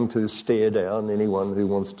trying to stare down anyone who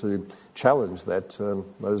wants to challenge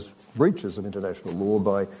those breaches of international law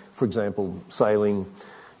by, for example, sailing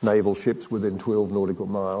naval ships within 12 nautical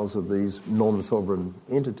miles of these non-sovereign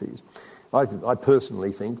entities. I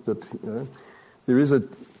personally think that there is a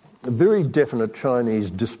very definite Chinese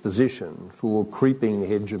disposition for creeping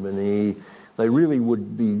hegemony. They really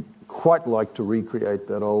would be quite like to recreate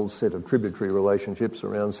that old set of tributary relationships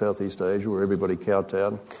around Southeast Asia where everybody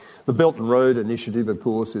kowtowed. The Belt and Road Initiative, of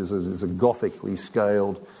course, is a Gothically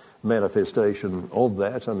scaled manifestation of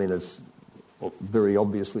that. I mean, it's very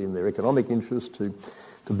obviously in their economic interest to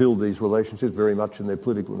build these relationships, very much in their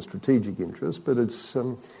political and strategic interest, but it's...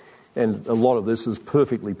 and a lot of this is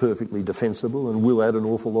perfectly defensible and will add an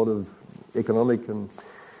awful lot of economic and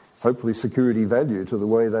hopefully security value to the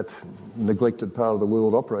way that neglected part of the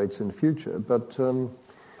world operates in the future. But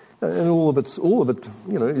And all of it,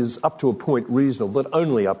 is up to a point reasonable, but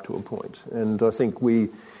only up to a point. And I think we,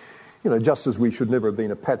 just as we should never have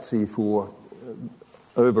been a patsy for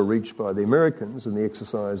overreach by the Americans in the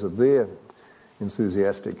exercise of their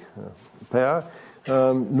enthusiastic power,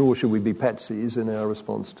 nor should we be patsies in our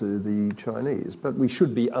response to the Chinese. But we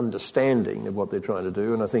should be understanding of what they're trying to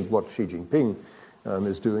do, and I think what Xi Jinping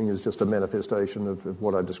is doing is just a manifestation of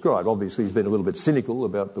what I described. Obviously, he's been a little bit cynical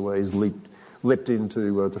about the way he's leapt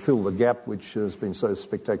into to fill the gap which has been so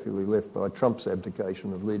spectacularly left by Trump's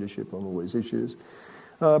abdication of leadership on all these issues.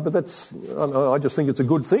 But I just think it's a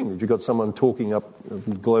good thing that you've got someone talking up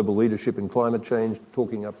global leadership in climate change,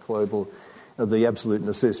 talking up the absolute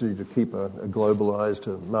necessity to keep a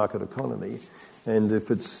globalised market economy. And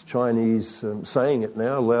if it's Chinese saying it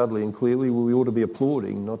now loudly and clearly, well, we ought to be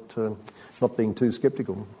applauding, not being too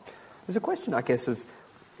sceptical. There's a question, I guess, of,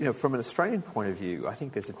 from an Australian point of view, I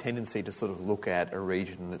think there's a tendency to sort of look at a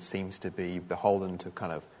region that seems to be beholden to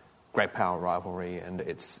kind of great power rivalry, and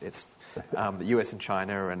it's the US and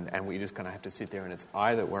China, and we just kind of have to sit there,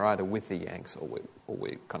 and we're either with the Yanks or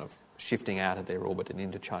we're kind of shifting out of their orbit and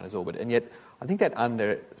into China's orbit. And yet I think that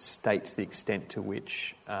understates the extent to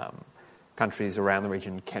which countries around the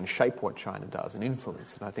region can shape what China does and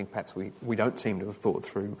influence. And I think perhaps we don't seem to have thought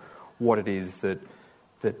through what it is that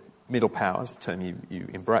middle powers, the term you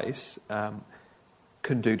embrace,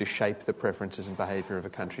 can do to shape the preferences and behaviour of a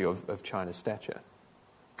country of China's stature.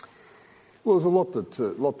 Well, there's a lot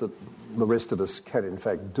that the rest of us can in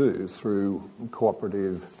fact do through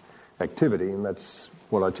cooperative activity, and that's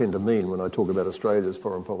what I tend to mean when I talk about Australia's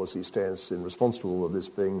foreign policy stance in response to all of this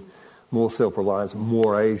being more self-reliance,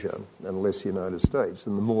 more Asia and less United States.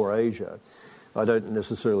 And the more Asia, I don't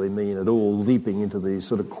necessarily mean at all leaping into these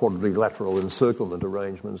sort of quadrilateral encirclement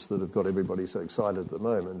arrangements that have got everybody so excited at the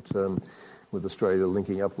moment, with Australia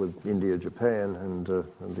linking up with India, Japan and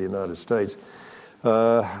the United States.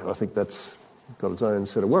 I think that's got its own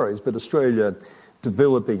set of worries, but Australia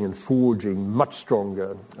developing and forging much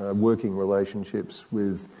stronger working relationships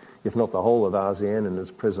with, if not the whole of ASEAN in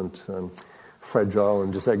its present fragile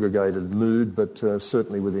and disaggregated mood, but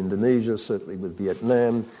certainly with Indonesia, certainly with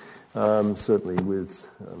Vietnam, certainly with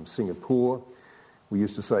Singapore. We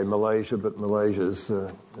used to say Malaysia, but Malaysia's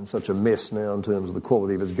in such a mess now in terms of the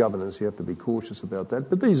quality of its governance, you have to be cautious about that.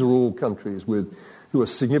 But these are all countries who are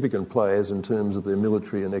significant players in terms of their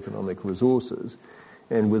military and economic resources,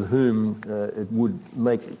 and with whom it would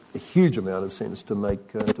make a huge amount of sense to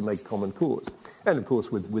make common cause. And of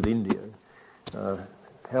course with India.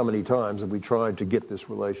 How many times have we tried to get this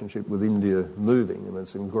relationship with India moving? And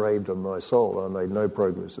it's engraved on my soul. I made no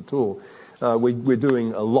progress at all. We're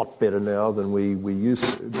doing a lot better now than we used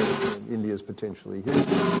to, but India's potentially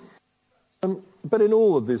huge. But in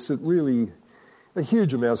all of this, it really, a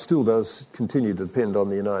huge amount still does continue to depend on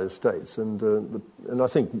the United States. And I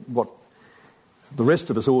think what the rest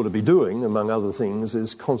of us ought to be doing, among other things,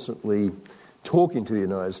 is constantly talking to the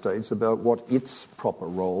United States about what its proper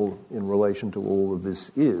role in relation to all of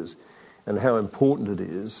this is, and how important it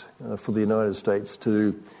is for the United States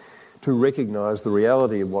to recognise the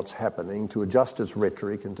reality of what's happening, to adjust its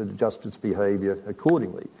rhetoric and to adjust its behaviour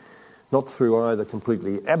accordingly, not through either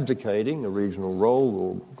completely abdicating a regional role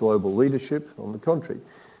or global leadership, on the contrary,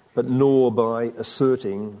 but nor by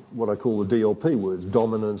asserting what I call the DLP words,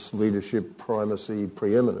 dominance, leadership, primacy,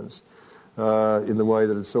 preeminence, in the way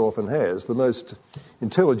that it so often has. The most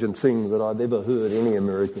intelligent thing that I've ever heard any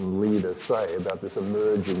American leader say about this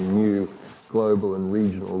emerging new global and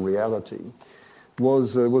regional reality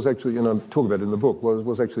was actually, and I talk about it in the book,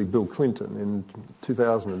 was actually Bill Clinton in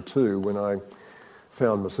 2002, when I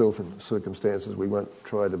found myself in circumstances we won't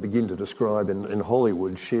try to begin to describe in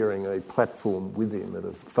Hollywood, sharing a platform with him at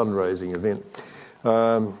a fundraising event,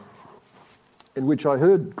 in which I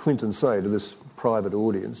heard Clinton say to this private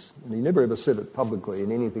audience, and he never ever said it publicly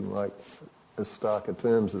in anything like as stark a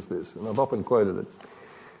terms as this, and I've often quoted it.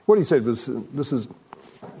 What he said was,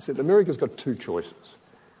 he said, America's got two choices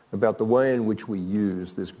about the way in which we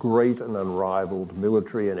use this great and unrivaled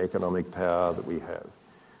military and economic power that we have.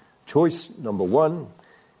 Choice number one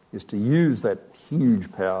is to use that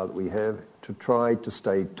huge power that we have to try to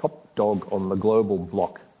stay top dog on the global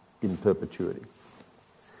block in perpetuity.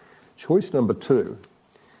 Choice number two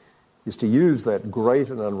is to use that great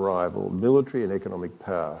and unrivaled military and economic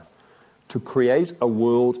power to create a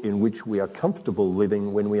world in which we are comfortable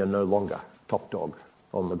living when we are no longer top dog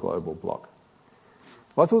on the global block.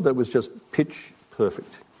 I thought that was just pitch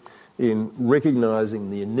perfect in recognising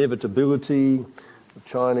the inevitability of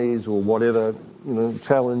Chinese or whatever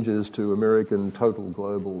challenges to American total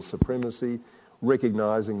global supremacy,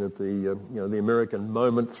 recognising that the American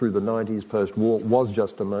moment through the 90s post-war was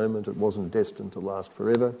just a moment. It wasn't destined to last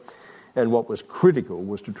forever. And what was critical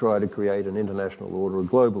was to try to create an international order, a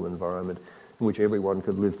global environment in which everyone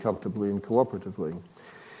could live comfortably and cooperatively.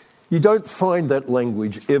 You don't find that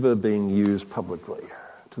language ever being used publicly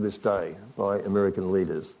to this day by American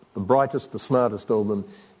leaders. The brightest, the smartest of them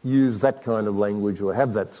use that kind of language or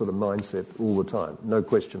have that sort of mindset all the time. No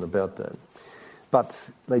question about that. But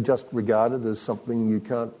they just regard it as something you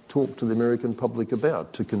can't talk to the American public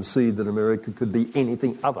about, to concede that America could be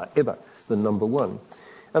anything other, ever, than number one.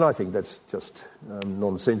 And I think that's just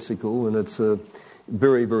nonsensical, and it's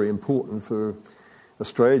very, very important for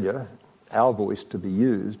Australia, our voice, to be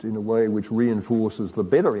used in a way which reinforces the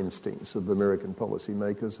better instincts of the American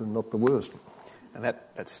policymakers and not the worst. And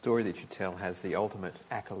that story that you tell has the ultimate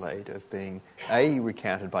accolade of being, A,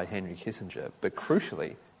 recounted by Henry Kissinger, but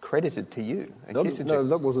crucially credited to you. And No,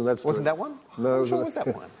 that wasn't that story. Wasn't that one? No. I'm sure it was that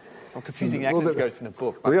one. I'm confusing the accolade that goes in the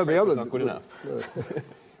book. The other not good enough.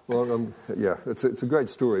 Well, it's a great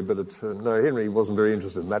story, but no, Henry wasn't very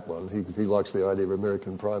interested in that one. He likes the idea of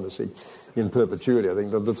American primacy in perpetuity. I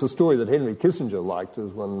think that's a story that Henry Kissinger liked,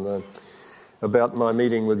 is one about my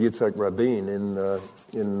meeting with Yitzhak Rabin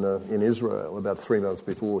in Israel about 3 months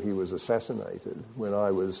before he was assassinated, when I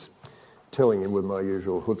was telling him with my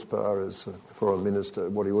usual chutzpah as foreign minister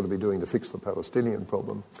what he ought to be doing to fix the Palestinian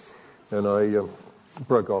problem. And I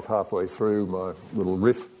broke off halfway through my little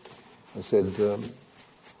riff. I said,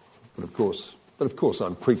 but of course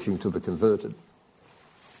I'm preaching to the converted.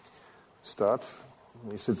 Starts,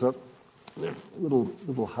 and he sits up,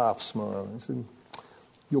 little half smile. He said,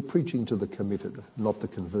 "You're preaching to the committed, not the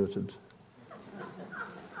converted."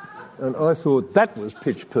 And I thought that was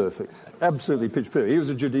pitch perfect, absolutely pitch perfect. He was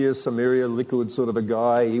a Judea Samaria liquid sort of a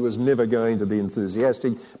guy. He was never going to be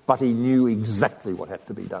enthusiastic, but he knew exactly what had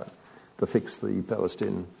to be done to fix the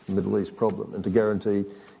Palestinian Middle East problem and to guarantee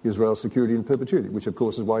Israel's security in perpetuity, which of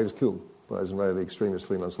course is why he was killed by an Israeli extremist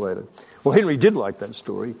 3 months later. Well, Henry did like that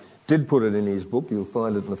story, did put it in his book. You'll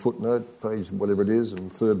find it in the footnote, page whatever it is, in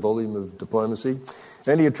the 3rd volume of Diplomacy.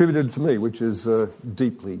 And he attributed it to me, which is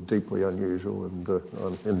deeply, deeply unusual, and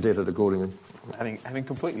I'm indebted accordingly. Having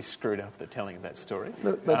completely screwed up the telling of that story.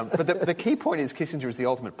 But the key point is Kissinger is the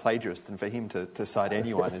ultimate plagiarist, and for him to cite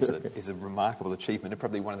anyone is a remarkable achievement, and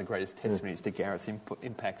probably one of the greatest testimonies to Gareth's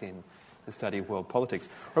impact in the study of world politics.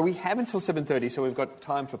 Well, we have until 7:30, so we've got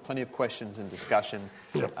time for plenty of questions and discussion.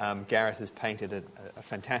 Yep. Gareth has painted a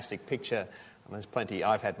fantastic picture. There's plenty.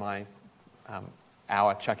 I've had my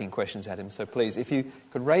hour chucking questions at him, so please, if you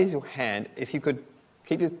could raise your hand, if you could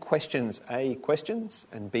keep your questions, A, questions,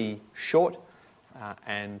 and B, short,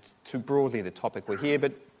 and too broadly the topic we're here,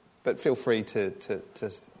 but feel free to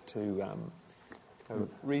go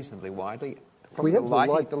reasonably widely. Can we have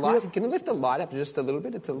the light? Can you lift the light up just a little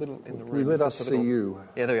bit? It's a little in the room. Can you let us see you?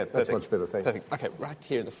 Yeah, there we go. Perfect. That's much better, thank you. Perfect. Okay, right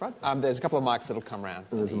here in the front. There's a couple of mics that'll come round.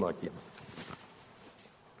 And there's a mic, yeah.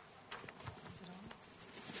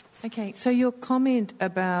 Okay, so your comment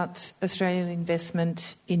about Australian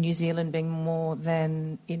investment in New Zealand being more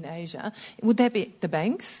than in Asia, would that be the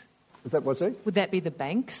banks? Is that what's that? Would that be the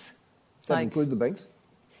banks? Does that include the banks?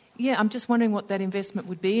 Yeah, I'm just wondering what that investment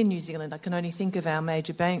would be in New Zealand. I can only think of our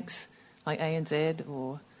major banks, like ANZ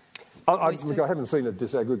or... Look, I haven't seen it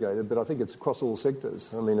disaggregated, but I think it's across all sectors.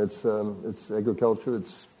 I mean, it's agriculture,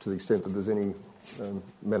 it's to the extent that there's any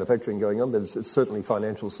manufacturing going on, but it's certainly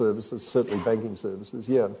financial services, certainly banking services,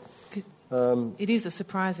 yeah. It is a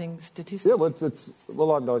surprising statistic. Yeah,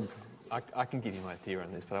 well, I can give you my theory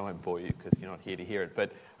on this, but I won't bore you because you're not here to hear it.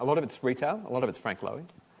 But a lot of it's retail, a lot of it's Frank Lowy.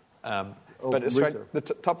 But the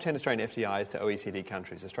top 10 Australian FDIs to OECD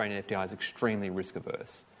countries, Australian FDI is extremely risk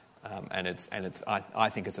averse. I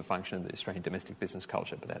think it's a function of the Australian domestic business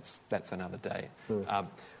culture, but that's another day. All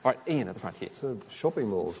right, Ian at the front here. So shopping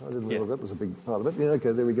malls, I didn't know that was a big part of it. Yeah,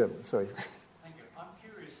 okay, there we go. Sorry. Thank you. I'm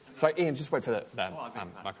curious to know... Sorry, Ian, just wait for the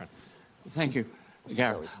microphone. Thank you,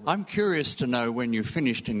 Gareth. I'm curious to know, when you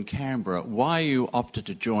finished in Canberra, why you opted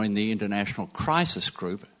to join the International Crisis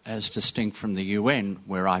Group as distinct from the UN,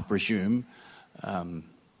 where I presume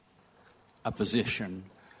a position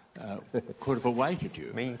could have awaited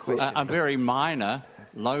you. A very minor,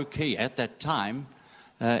 low-key, at that time,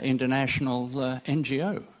 international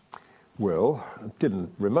NGO. Well, it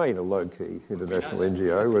didn't remain a low-key international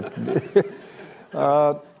NGO.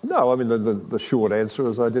 No, I mean, the short answer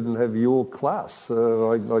is I didn't have your class.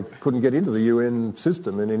 I couldn't get into the UN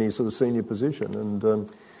system in any sort of senior position. And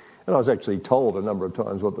I was actually told a number of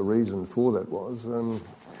times what the reason for that was.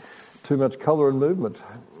 Too much colour and movement.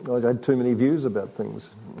 I had too many views about things.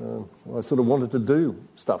 I sort of wanted to do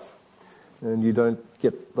stuff. and you don't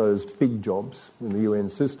get those big jobs in the UN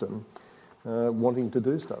system wanting to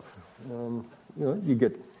do stuff. You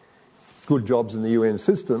get good jobs in the UN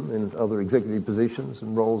system and other executive positions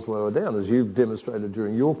and roles lower down, as you've demonstrated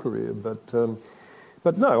during your career.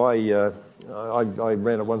 But no, I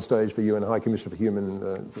ran at one stage for UN High Commissioner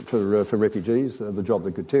for Refugees, the job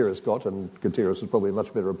that Guterres got, and Guterres was probably a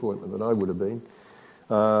much better appointment than I would have been.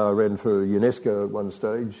 I ran for UNESCO at one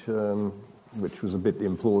stage, which was a bit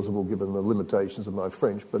implausible given the limitations of my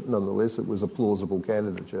French, but nonetheless it was a plausible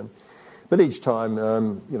candidature. But each time,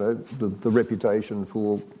 the reputation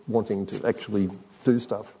for wanting to actually do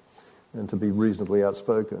stuff and to be reasonably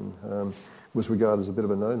outspoken was regarded as a bit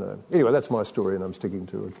of a no-no. Anyway, that's my story and I'm sticking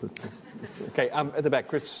to it. Okay, at the back,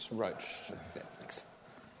 Chris Roach. Yeah, thanks.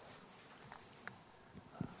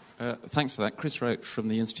 Thanks for that. Chris Roach from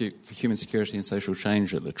the Institute for Human Security and Social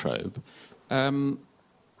Change at the Trobe.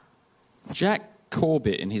 Jack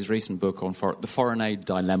Corbett, in his recent book on the foreign aid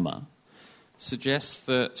dilemma, suggests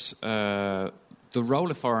that the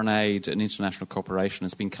role of foreign aid and international cooperation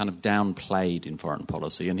has been kind of downplayed in foreign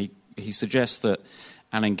policy, and he suggests that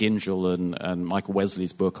Alan Gingell and Michael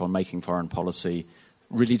Wesley's book on making foreign policy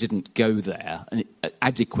really didn't go there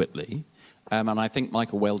adequately. And I think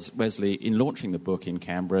Michael Wesley, in launching the book in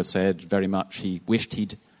Canberra, said very much he wished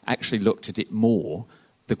he'd actually looked at it more,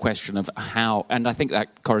 the question of how, and I think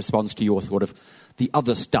that corresponds to your thought of the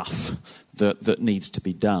other stuff that needs to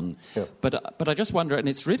be done. Yeah. But I just wonder, and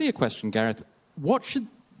it's really a question, Gareth, what should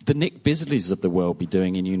the Nick Bisleys of the world be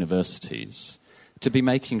doing in universities to be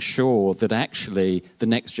making sure that actually the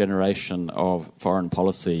next generation of foreign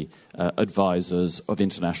policy advisors, of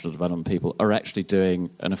international development people, are actually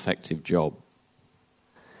doing an effective job?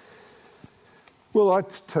 Well, I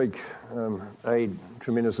take aid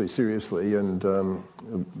tremendously seriously, and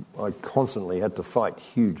I constantly had to fight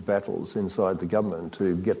huge battles inside the government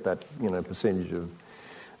to get that percentage of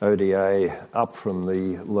ODA up from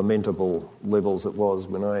the lamentable levels it was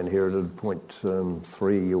when I inherited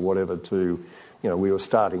 0.3 or whatever to, we were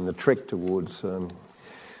starting the trek towards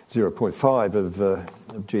 0.5 of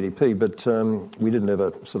GDP, but we didn't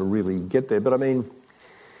ever sort of really get there. But I mean,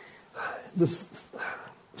 this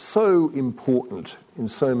so important in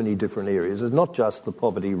so many different areas. It's not just the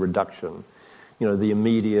poverty reduction, the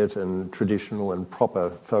immediate and traditional and proper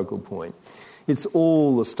focal point. It's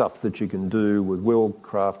all the stuff that you can do with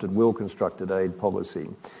well-crafted, well-constructed aid policy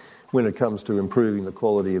when it comes to improving the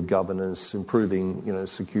quality of governance, improving,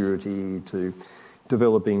 security, to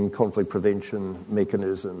developing conflict prevention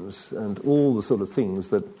mechanisms, and all the sort of things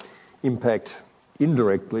that impact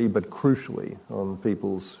indirectly but crucially on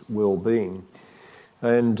people's well-being.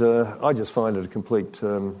 And I just find it a complete,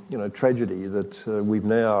 tragedy that we've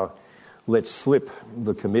now let slip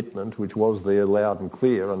the commitment, which was there loud and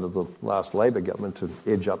clear under the last Labor government, to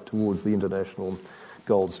edge up towards the international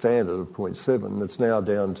gold standard of 0.7. It's now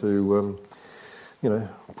down to,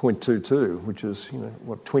 0.22, which is,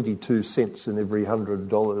 22 cents in every $100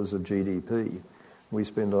 of GDP we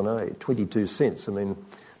spend on aid. 22 cents. I mean,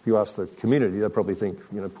 if you ask the community, they'll probably think,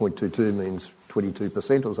 0.22 means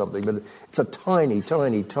 22% or something, but it's a tiny,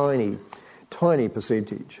 tiny, tiny, tiny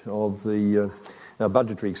percentage of our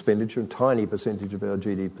budgetary expenditure, and tiny percentage of our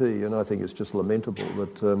GDP, and I think it's just lamentable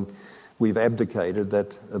that we've abdicated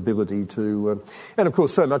that ability to... and of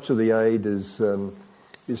course, so much of the aid is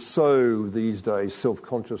so, these days,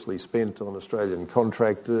 self-consciously spent on Australian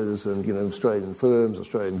contractors and, Australian firms,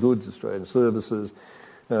 Australian goods, Australian services,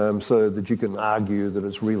 so that you can argue that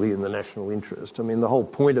it's really in the national interest. I mean, the whole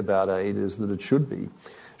point about aid is that it should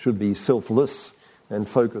be selfless and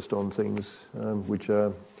focused on things which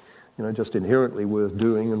are, just inherently worth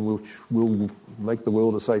doing and which will make the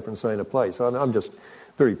world a safer and saner place. I'm just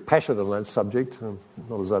very passionate on that subject. I'm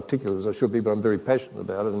not as articulate as I should be, but I'm very passionate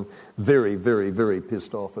about it and very, very, very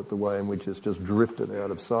pissed off at the way in which it's just drifted out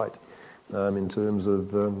of sight in terms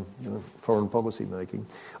of foreign policy making.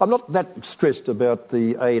 I'm not that stressed about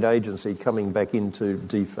the aid agency coming back into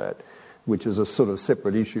DFAT, which is a sort of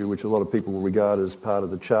separate issue which a lot of people will regard as part of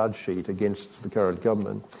the charge sheet against the current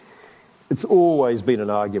government. It's always been an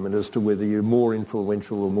argument as to whether you're more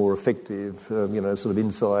influential or more effective, sort of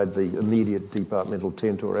inside the immediate departmental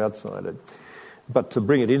tent or outside it. But to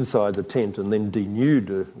bring it inside the tent and then denude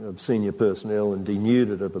of senior personnel and denude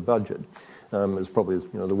it of a budget is probably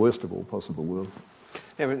the worst of all possible world.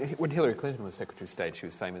 Yeah, when Hillary Clinton was Secretary of State, she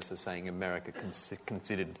was famous as saying America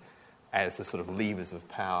considered as the sort of levers of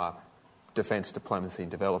power, defence, diplomacy and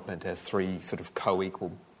development as three sort of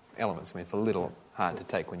co-equal elements. I mean, it's a little hard to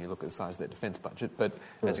take when you look at the size of their defence budget, but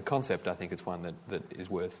as a concept, I think it's one that is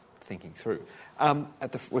worth thinking through.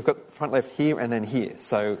 We've got front left here and then here.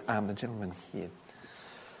 So the gentleman here.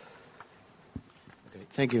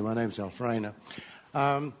 Thank you. My name's Alfreina.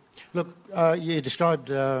 Look, you described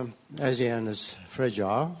ASEAN as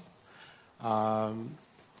fragile. I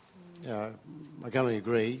can only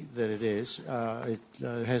agree that it is. It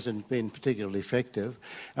hasn't been particularly effective.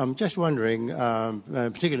 I'm just wondering,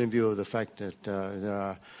 particularly in view of the fact that there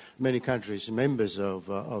are many countries, members of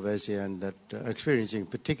ASEAN, that are experiencing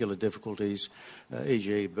particular difficulties,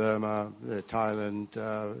 e.g. Burma, Thailand,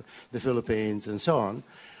 the Philippines, and so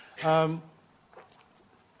on.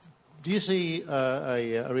 Do you see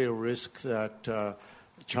a real risk that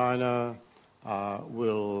China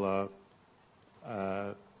will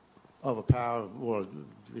overpower or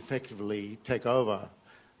effectively take over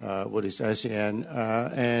what is ASEAN?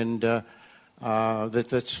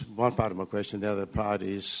 That's one part of my question. The other part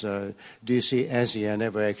is, do you see ASEAN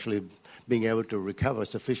ever actually being able to recover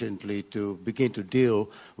sufficiently to begin to deal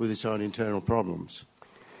with its own internal problems?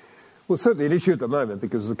 Well, certainly an issue at the moment,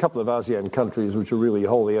 because there's a couple of ASEAN countries which are really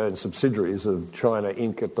wholly owned subsidiaries of China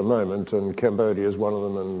Inc. at the moment, and Cambodia is one of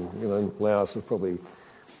them, and Laos is probably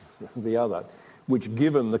the other, which,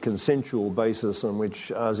 given the consensual basis on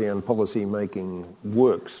which ASEAN policy making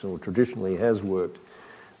works, or traditionally has worked,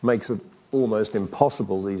 makes it almost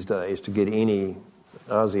impossible these days to get any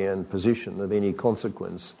ASEAN position of any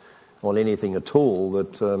consequence on anything at all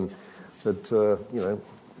that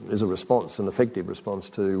is a response, an effective response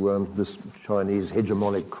to this Chinese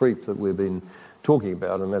hegemonic creep that we've been talking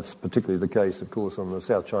about, and that's particularly the case, of course, on the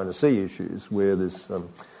South China Sea issues, where this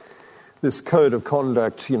code of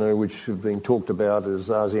conduct, which have been talked about as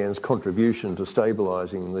ASEAN's contribution to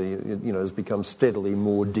stabilising has become steadily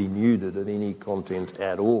more denuded of any content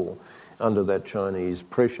at all under that Chinese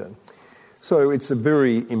pressure. So it's a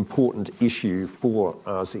very important issue for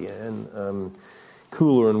ASEAN.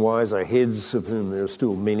 Cooler and wiser heads, of whom there are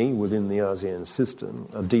still many within the ASEAN system,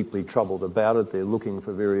 are deeply troubled about it. They're looking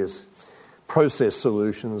for various process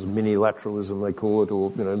solutions, minilateralism they call it,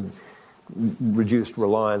 or reduced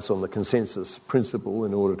reliance on the consensus principle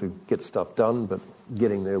in order to get stuff done, but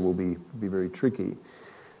getting there will be very tricky.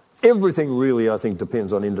 Everything really, I think,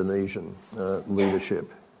 depends on Indonesian leadership.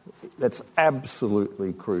 That's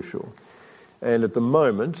absolutely crucial. And at the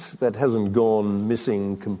moment, that hasn't gone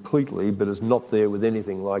missing completely, but is not there with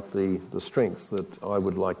anything like the strength that I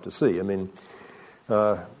would like to see. I mean,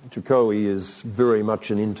 Jokowi is very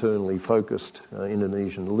much an internally focused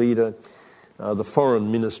Indonesian leader. The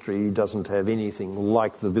foreign ministry doesn't have anything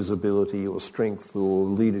like the visibility or strength or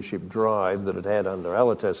leadership drive that it had under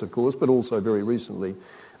Alatas, of course, but also very recently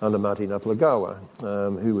under Martin Natalegawa,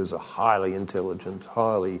 who is a highly intelligent,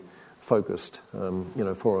 highly focused,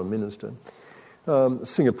 foreign minister.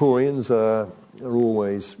 Singaporeans are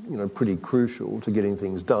always, pretty crucial to getting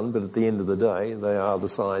things done, but at the end of the day, they are the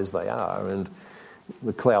size they are, and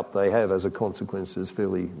the clout they have as a consequence is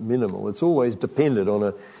fairly minimal. It's always depended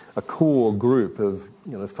on a core group of,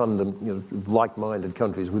 like-minded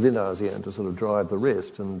countries within ASEAN to sort of drive the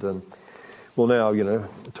rest. And now,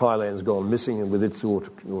 Thailand's gone missing with its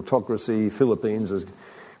autocracy. Philippines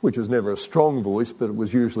which was never a strong voice, but it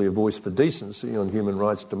was usually a voice for decency on human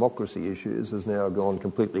rights, democracy issues, has now gone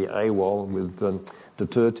completely AWOL with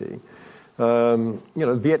Duterte.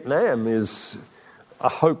 Vietnam is a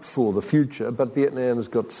hope for the future, but Vietnam has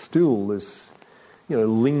got still this,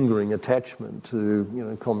 lingering attachment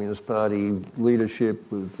to, Communist Party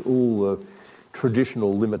leadership with all the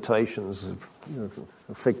traditional limitations of,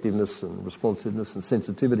 effectiveness and responsiveness and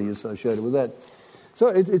sensitivity associated with that. So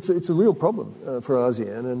it's a real problem for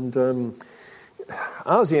ASEAN, and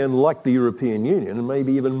ASEAN, like the European Union, and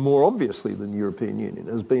maybe even more obviously than the European Union,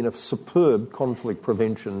 has been a superb conflict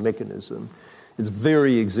prevention mechanism. Its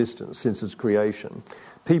very existence since its creation.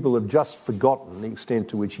 People have just forgotten the extent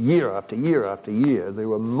to which year after year after year there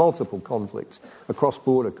were multiple conflicts,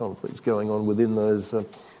 cross-border conflicts going on within those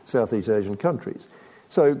Southeast Asian countries.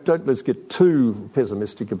 So let's get too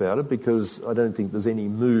pessimistic about it, because I don't think there's any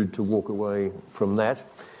mood to walk away from that.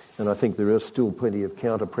 And I think there are still plenty of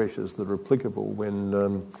counter pressures that are applicable when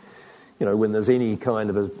there's any kind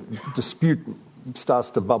of a dispute starts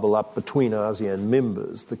to bubble up between ASEAN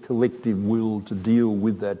members. The collective will to deal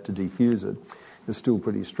with that, to defuse it, is still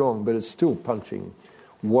pretty strong, but it's still punching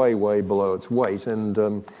way, way below its weight.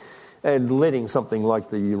 And letting something like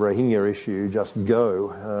the Rohingya issue just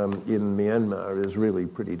go in Myanmar is really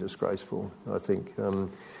pretty disgraceful. I think it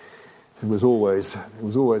was always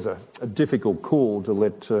a difficult call to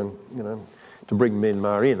let to bring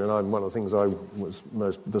Myanmar in. And one of the things I was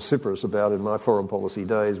most vociferous about in my foreign policy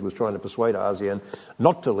days was trying to persuade ASEAN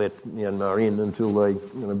not to let Myanmar in until they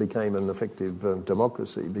became an effective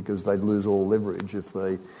democracy, because they'd lose all leverage if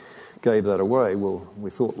they gave that away. Well, we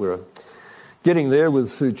thought we were getting there with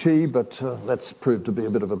Suu Kyi, but that's proved to be a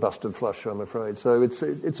bit of a busted flush, I'm afraid. So it's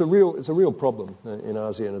a real problem in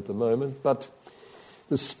ASEAN at the moment, but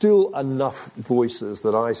there's still enough voices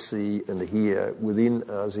that I see and hear within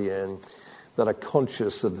ASEAN that are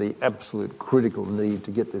conscious of the absolute critical need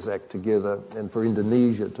to get this act together and for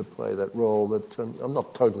Indonesia to play that role, that I'm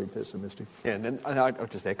not totally pessimistic. Yeah, and I'll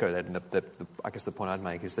just echo that. And I guess the point I'd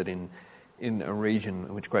make is that in a region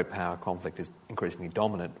in which great power conflict is increasingly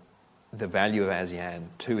dominant, the value of ASEAN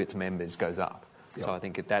to its members goes up. Yep. So I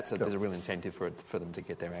think there's a real incentive for them to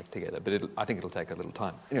get their act together. But I think it'll take a little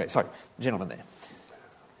time. Anyway, sorry, the gentleman there.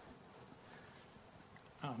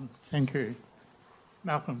 Thank you.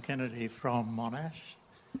 Malcolm Kennedy from Monash.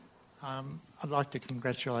 I'd like to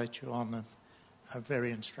congratulate you on a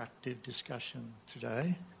very instructive discussion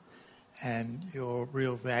today and your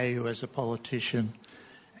real value as a politician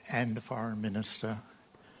and a foreign minister.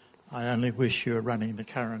 I only wish you were running the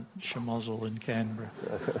current schmozzle in Canberra.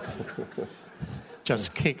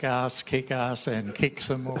 Just kick ass, and kick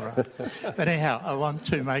some more. But anyhow, I want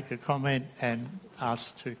to make a comment and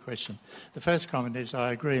ask two questions. The first comment is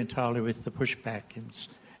I agree entirely with the pushback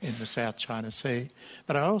in the South China Sea,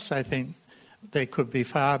 but I also think there could be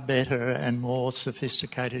far better and more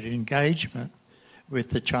sophisticated engagement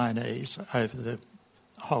with the Chinese over the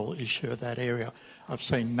whole issue of that area. I've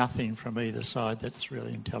seen nothing from either side that's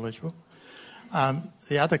really intelligible.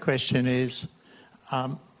 The other question is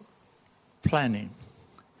planning.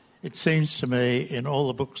 It seems to me in all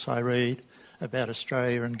the books I read about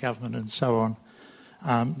Australia and government and so on,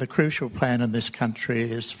 the crucial plan in this country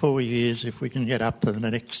is 4 years if we can get up to the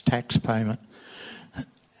next tax payment.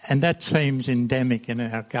 And that seems endemic in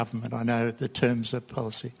our government. I know the terms of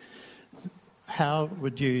policy. How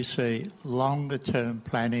would you see longer-term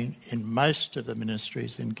planning in most of the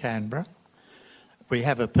ministries in Canberra? We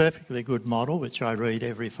have a perfectly good model, which I read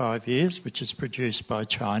every 5 years, which is produced by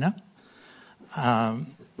China. A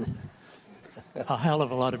hell of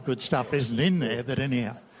a lot of good stuff isn't in there, but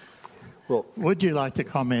anyhow. Well, would you like to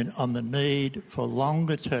comment on the need for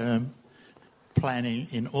longer-term planning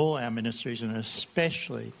in all our ministries and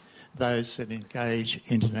especially those that engage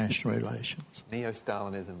international relations?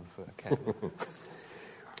 Neo-Stalinism for Canberra.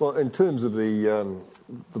 Well, in terms of the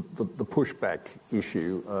pushback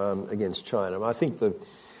issue against China, I think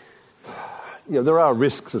there are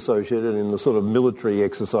risks associated in the sort of military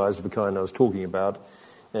exercise of the kind I was talking about.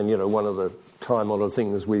 And, one of the time-honoured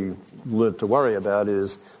things we learnt to worry about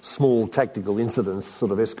is small tactical incidents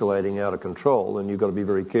sort of escalating out of control, and you've got to be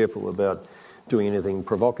very careful about doing anything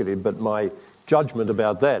provocative. But my judgment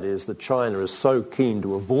about that is that China is so keen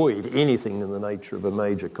to avoid anything in the nature of a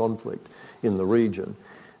major conflict in the region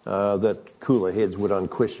that cooler heads would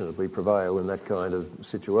unquestionably prevail in that kind of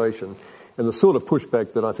situation. And the sort of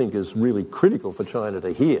pushback that I think is really critical for China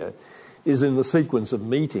to hear is in the sequence of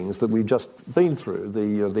meetings that we've just been through,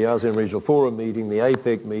 the ASEAN Regional Forum meeting, the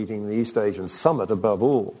APEC meeting, the East Asian Summit above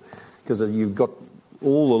all, because you've got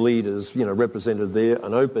all the leaders represented there,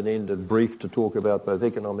 an open-ended brief to talk about both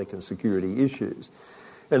economic and security issues.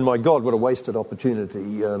 And my God, what a wasted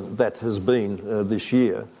opportunity that has been this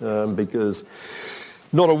year, because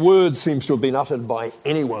not a word seems to have been uttered by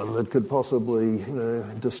anyone that could possibly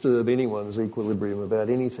disturb anyone's equilibrium about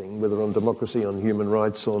anything, whether on democracy, on human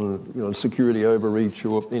rights, on security overreach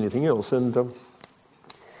or anything else. And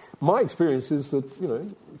my experience is that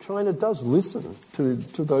China does listen to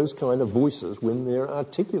those kind of voices when they're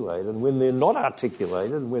articulated, and when they're not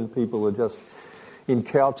articulated, when people are just in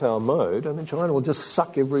kowtow mode, I mean, China will just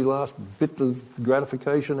suck every last bit of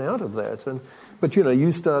gratification out of that. But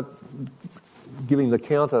you start giving the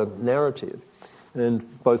counter narrative,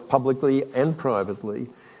 and both publicly and privately,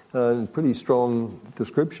 pretty strong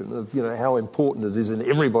description of how important it is in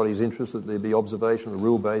everybody's interest that there be observation of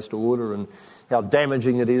rule-based order, and how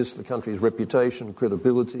damaging it is to the country's reputation and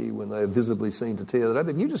credibility when they are visibly seen to tear that up.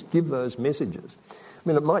 If you just give those messages, I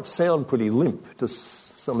mean, it might sound pretty limp to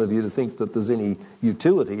some of you to think that there's any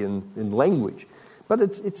utility in language, but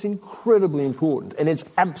it's incredibly important, and its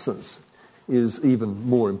absence is even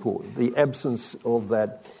more important. The absence of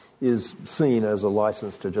that is seen as a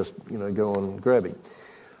license to just, go on grabbing.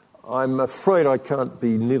 I'm afraid I can't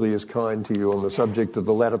be nearly as kind to you on the subject of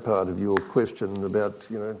the latter part of your question about,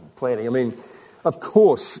 planning. I mean, of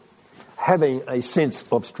course, having a sense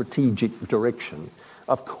of strategic direction,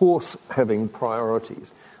 of course having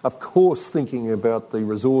priorities, of course thinking about the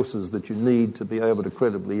resources that you need to be able to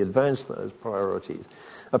credibly advance those priorities,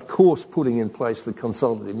 of course putting in place the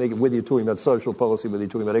consultative, whether you're talking about social policy, whether you're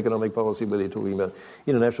talking about economic policy, whether you're talking about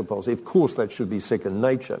international policy, of course that should be second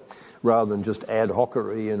nature rather than just ad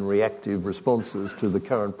hocery and reactive responses to the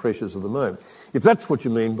current pressures of the moment. If that's what you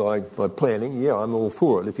mean by planning, yeah, I'm all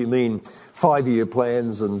for it. If you mean 5-year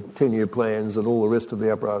plans and 10-year plans and all the rest of the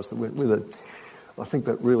apparatus that went with it, I think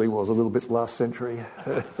that really was a little bit last century.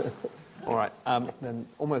 All right, then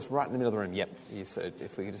almost right in the middle of the room. Yep, you said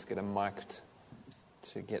if we could just get a mic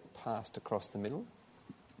to get passed across the middle.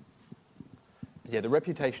 Yeah, the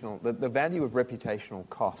value of reputational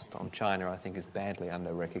cost on China, I think, is badly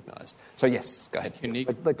under-recognised. So yes, go ahead. Thank you,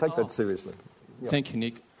 Nick. They take that seriously. Yep. Thank you,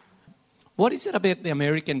 Nick. What is it about the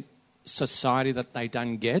American society that they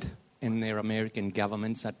don't get, and their American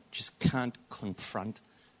governments that just can't confront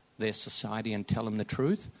their society and tell them the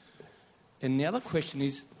truth? And the other question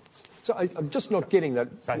is... So I'm just not getting that.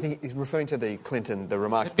 So I think he's referring to the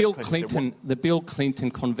remarks... The Bill Clinton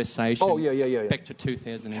conversation back to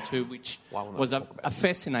 2002, which was a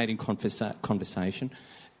fascinating conversation.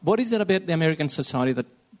 What is it about the American society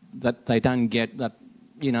that they don't get, that,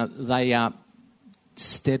 you know, they are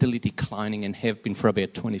steadily declining and have been for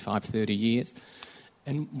about 25, 30 years?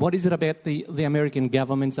 And what is it about the American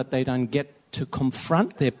governments that they don't get to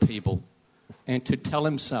confront their people and to tell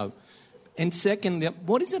them so? And second,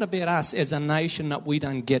 what is it about us as a nation that we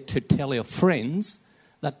don't get to tell our friends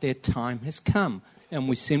that their time has come? And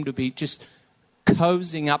we seem to be just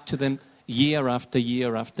cozying up to them year after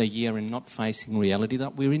year after year and not facing reality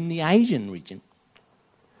that we're in the Asian region.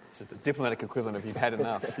 It's the diplomatic equivalent of you've had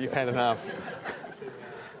enough. You've had enough.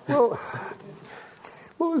 Well,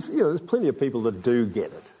 there's plenty of people that do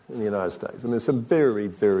get it in the United States. I mean, there's some very,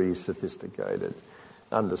 very sophisticated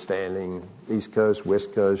understanding, East Coast,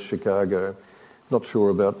 West Coast, Chicago, not sure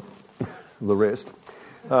about the rest.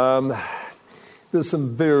 There's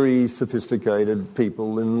some very sophisticated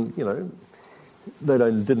people, and, you know, they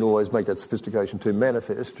didn't always make that sophistication too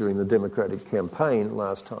manifest during the Democratic campaign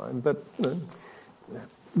last time, but, you know,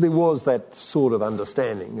 there was that sort of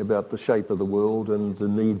understanding about the shape of the world and the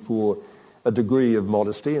need for a degree of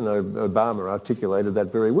modesty, and Obama articulated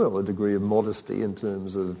that very well, a degree of modesty in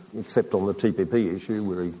terms of, except on the TPP issue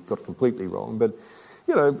where he got completely wrong, but,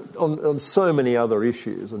 you know, on so many other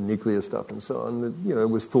issues, on nuclear stuff and so on, you know, it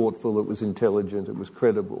was thoughtful, it was intelligent, it was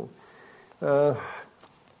credible. You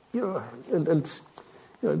know, and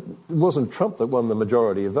you know, it wasn't Trump that won the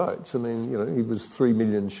majority of votes. I mean, you know, he was 3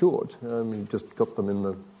 million short. He just got them in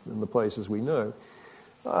the places we know.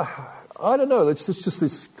 I don't know, it's just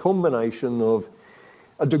this combination of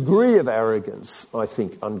a degree of arrogance, I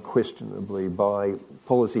think, unquestionably, by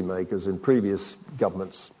policymakers in previous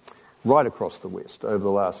governments right across the West over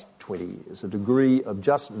the last 20 years, a degree of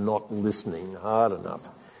just not listening hard enough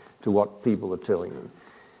to what people are telling them.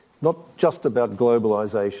 Not just about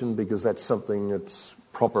globalisation, because that's something that's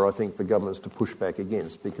proper, I think, for governments to push back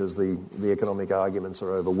against, because the economic arguments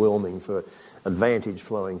are overwhelming for advantage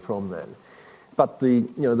flowing from that. But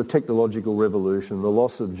the technological revolution, the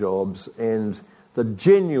loss of jobs, and the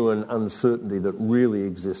genuine uncertainty that really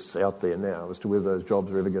exists out there now as to whether those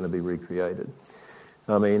jobs are ever going to be recreated.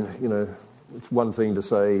 I mean, you know, it's one thing to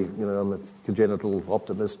say, you know, I'm a congenital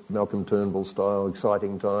optimist, Malcolm Turnbull style,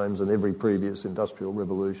 exciting times, and every previous industrial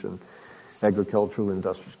revolution, agricultural,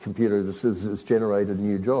 industrial, computer has generated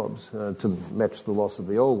new jobs to match the loss of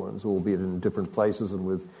the old ones, albeit in different places and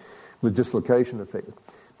with dislocation effect.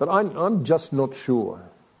 But I'm just not sure.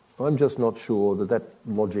 I'm just not sure that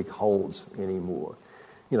logic holds anymore.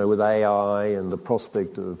 You know, with AI and the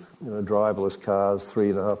prospect of, you know, driverless cars,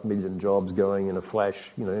 3.5 million jobs going in a flash,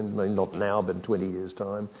 you know, not now but in 20 years'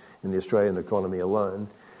 time in the Australian economy alone.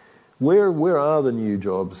 Where are the new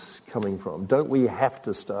jobs coming from? Don't we have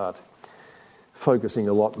to start focusing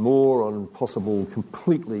a lot more on possible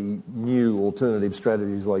completely new alternative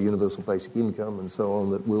strategies like universal basic income and so on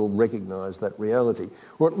that will recognise that reality,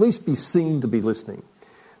 or at least be seen to be listening?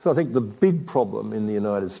 So I think the big problem in the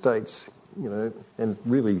United States, you know, and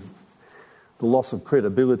really the loss of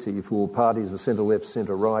credibility for parties of centre-left,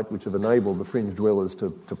 centre-right, which have enabled the fringe dwellers to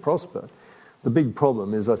prosper, the big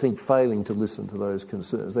problem is, I think, failing to listen to those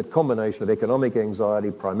concerns. That combination of economic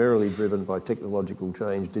anxiety, primarily driven by technological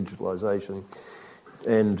change, digitalisation,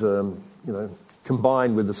 and, you know,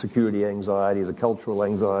 combined with the security anxiety, the cultural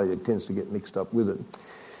anxiety that tends to get mixed up with it.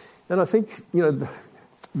 And I think, you know,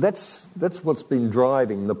 that's what's been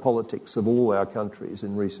driving the politics of all our countries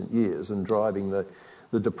in recent years and driving the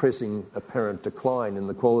depressing apparent decline in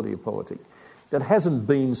the quality of politics. it hasn't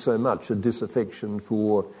been so much a disaffection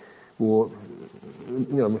for with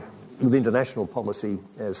international policy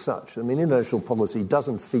as such. I mean, international policy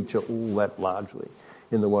doesn't feature all that largely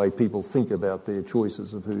in the way people think about their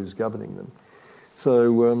choices of who's governing them.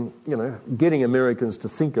 So, getting Americans to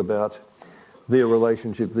think about their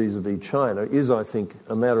relationship vis-à-vis China is, I think,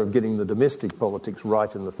 a matter of getting the domestic politics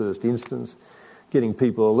right in the first instance, getting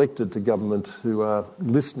people elected to government who are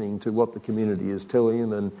listening to what the community is telling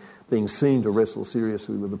them and being seen to wrestle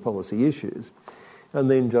seriously with the policy issues, and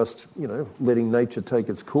then just, letting nature take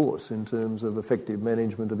its course in terms of effective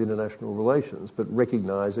management of international relations, but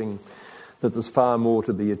recognising that there's far more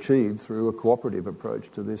to be achieved through a cooperative approach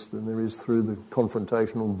to this than there is through the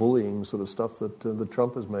confrontational bullying sort of stuff that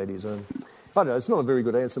Trump has made his own. I don't know, it's not a very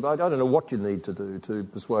good answer, but I don't know what you need to do to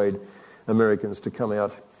persuade Americans to come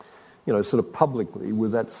out, sort of publicly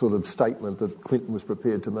with that sort of statement that Clinton was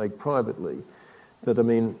prepared to make privately. But, I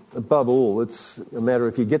mean, above all, it's a matter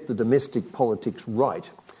if you get the domestic politics right,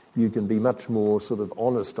 you can be much more sort of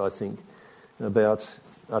honest, I think, about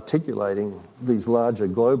articulating these larger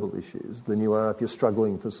global issues than you are if you're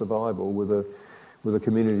struggling for survival with a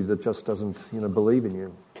community that just doesn't, believe in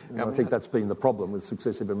you. And I think that's been the problem with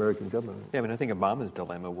successive American government. Yeah, I mean, I think Obama's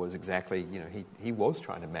dilemma was exactly, he was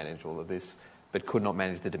trying to manage all of this, but could not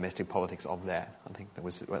manage the domestic politics of that. I think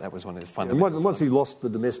that was one of his fundamental... And once he lost the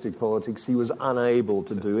domestic politics, he was unable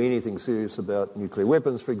to do anything serious about nuclear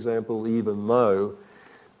weapons, for example, even though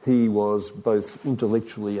he was both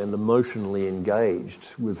intellectually and emotionally engaged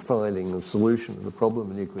with finding a solution to the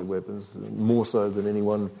problem of nuclear weapons, more so than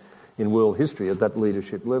anyone in world history at that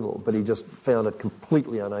leadership level. But he just found it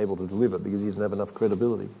completely unable to deliver because he didn't have enough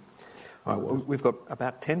credibility. All right, we've got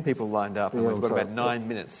about 10 people lined up, and we've got about 9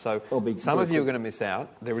 minutes. So some of you are going to miss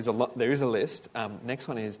out. There is a list. Next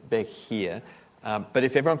one is Beck here. But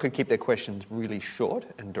if everyone could keep their questions really short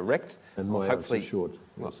and direct, and my hopefully short.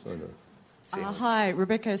 Yes, I know. Hi,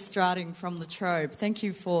 Rebecca Strading from the Trobe. Thank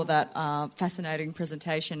you for that fascinating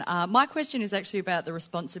presentation. My question is actually about the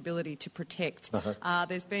responsibility to protect.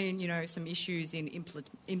 There's been, some issues in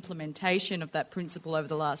implementation of that principle over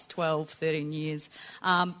the last 12, 13 years.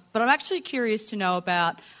 But I'm actually curious to know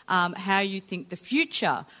about how you think the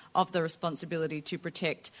future of the responsibility to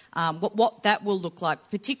protect, what that will look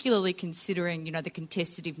like, particularly considering, the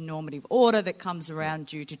contestative normative order that comes around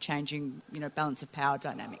due to changing, balance of power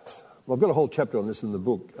dynamics. Well, I've got a whole chapter on this in the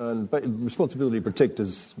book. And responsibility to protect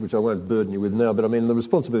is, which I won't burden you with now, but I mean, the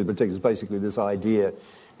responsibility to protect is basically this idea,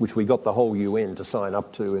 which we got the whole UN to sign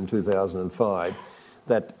up to in 2005,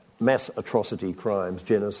 that mass atrocity crimes,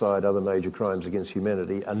 genocide, other major crimes against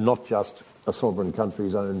humanity, are not just a sovereign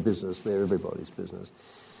country's own business, they're everybody's business.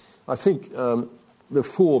 I think the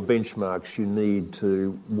 4 benchmarks you need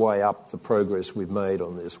to weigh up the progress we've made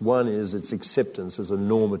on this. One is its acceptance as a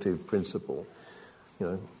normative principle,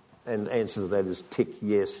 and answer to that is tick,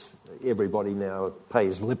 yes. Everybody now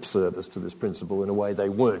pays lip service to this principle in a way they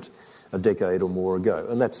weren't a decade or more ago,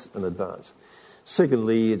 and that's an advance.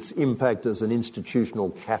 Secondly, its impact as an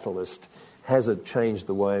institutional catalyst. Has it changed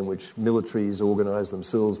the way in which militaries organise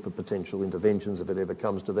themselves for potential interventions, if it ever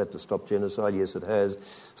comes to that, to stop genocide? Yes, it has.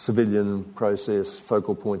 Civilian process,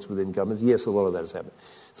 focal points within governments? Yes, a lot of that has happened.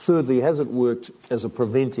 Thirdly, has it worked as a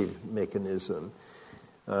preventive mechanism?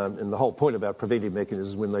 And the whole point about preventive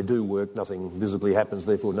mechanisms, when they do work, nothing visibly happens,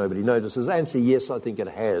 therefore nobody notices. Answer, yes, I think it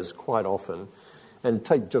has, quite often. And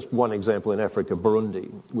take just one example in Africa, Burundi,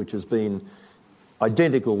 which has been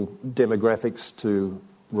identical demographics to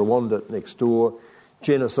Rwanda next door,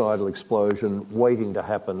 genocidal explosion waiting to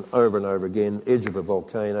happen over and over again, edge of a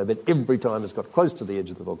volcano. But every time it's got close to the edge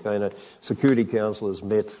of the volcano, Security Council has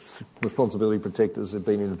met, responsibility protectors have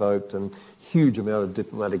been invoked, and huge amount of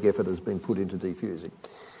diplomatic effort has been put into defusing.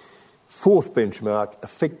 4th benchmark,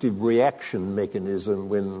 effective reaction mechanism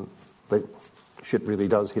when the shit really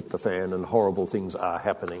does hit the fan and horrible things are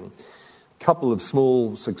happening. Couple of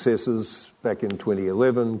small successes back in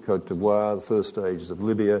 2011, Côte d'Ivoire, the first stages of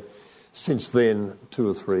Libya. Since then, 2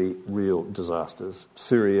 or 3 real disasters.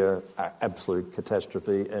 Syria, absolute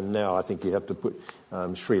catastrophe, and now I think you have to put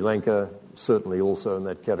Sri Lanka, certainly also in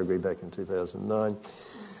that category back in 2009.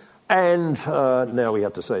 And now we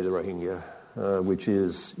have to say the Rohingya, which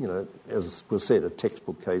is, as was said, a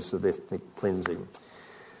textbook case of ethnic cleansing.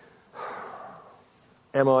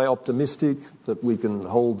 Am I optimistic that we can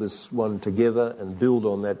hold this one together and build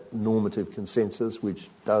on that normative consensus, which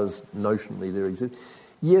does notionally there exist?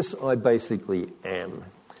 Yes, I basically am,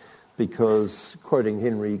 because, quoting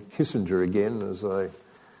Henry Kissinger again, as I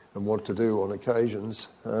want to do on occasions,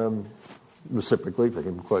 reciprocally for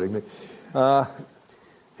him quoting me,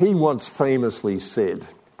 he once famously said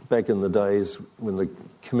back in the days when the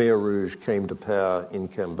Khmer Rouge came to power in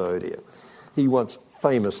Cambodia. He once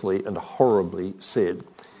famously and horribly said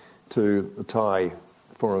to the Thai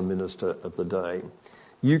foreign minister of the day,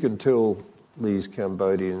 "You can tell these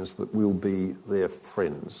Cambodians that we'll be their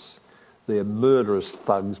friends. They're murderous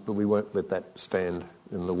thugs, but we won't let that stand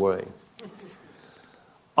in the way."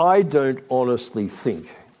 I don't honestly think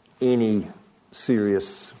any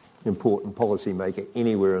serious, important policymaker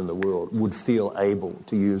anywhere in the world would feel able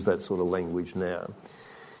to use that sort of language now.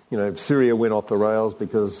 You know, Syria went off the rails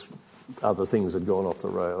because other things had gone off the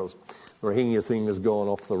rails. The Rohingya thing has gone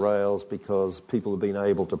off the rails because people have been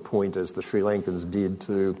able to point, as the Sri Lankans did,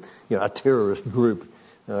 to a terrorist group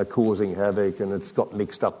causing havoc, and it's got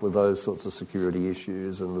mixed up with those sorts of security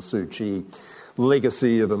issues, and the Suu Kyi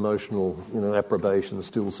legacy of emotional approbation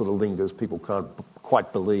still sort of lingers. People can't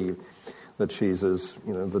quite believe that she's as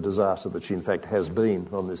the disaster that she in fact has been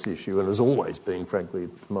on this issue, and has always been, frankly,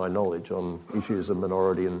 to my knowledge, on issues of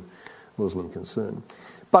minority and Muslim concern.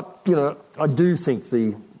 But I do think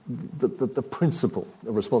the principle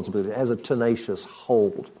of responsibility has a tenacious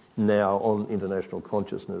hold now on international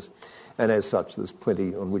consciousness, and as such there's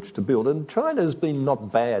plenty on which to build. And China's been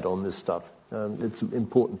not bad on this stuff. It's an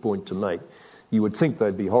important point to make. You would think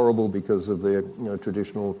they'd be horrible because of their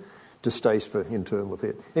traditional distaste for internal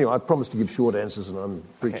affairs. Anyway, I promised to give short answers, and I'm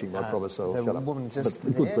breaching my promise, so I'll shut up. Woman just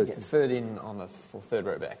there, third in on the third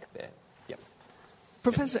row back there. Yep.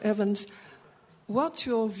 Professor Evans, what's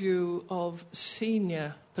your view of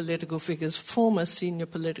senior political figures, former senior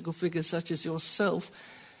political figures such as yourself,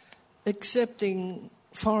 accepting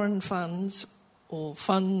foreign funds or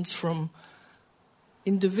funds from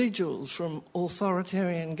individuals, from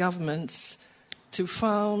authoritarian governments, to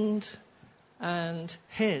found and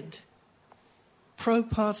head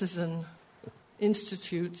pro-partisan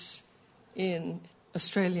institutes in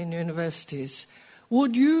Australian universities?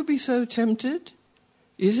 Would you be so tempted?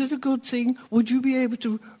 Is it a good thing? Would you be able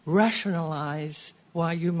to rationalise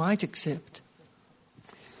why you might accept?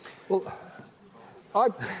 Well,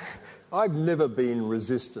 I've never been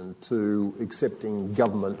resistant to accepting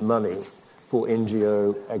government money for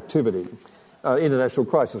NGO activity. International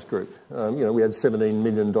Crisis Group, we had $17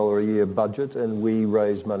 million a year budget, and we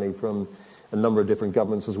raised money from a number of different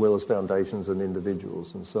governments as well as foundations and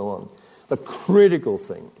individuals and so on. The critical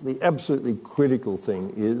thing, the absolutely critical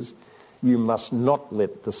thing is you must not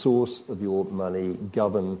let the source of your money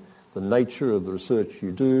govern the nature of the research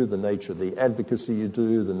you do, the nature of the advocacy you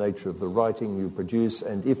do, the nature of the writing you produce,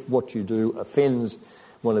 and if what you do offends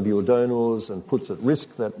one of your donors and puts at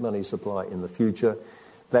risk that money supply in the future,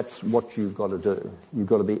 that's what you've got to do. You've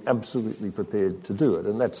got to be absolutely prepared to do it.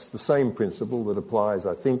 And that's the same principle that applies,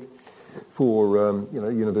 I think, for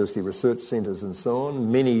university research centres and so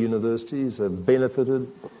on. Many universities have benefited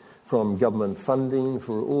from government funding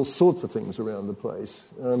for all sorts of things around the place,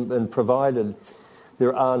 and provided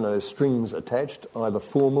there are no strings attached, either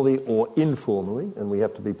formally or informally, and we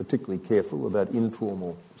have to be particularly careful about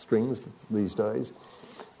informal strings these days,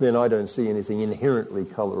 then I don't see anything inherently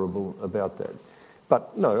colourable about that.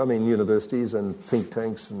 But no, universities and think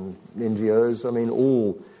tanks and NGOs,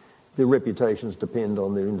 all their reputations depend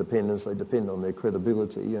on their independence, they depend on their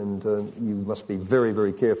credibility, and you must be very,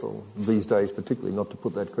 very careful these days, particularly not to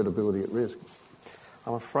put that credibility at risk.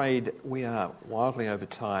 I'm afraid we are wildly over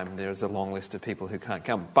time. There is a long list of people who can't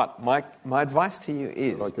come. But my advice to you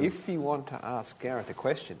is, if you want to ask Gareth a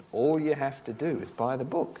question, all you have to do is buy the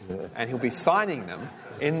book. Yeah. And he'll be signing them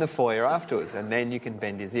in the foyer afterwards, and then you can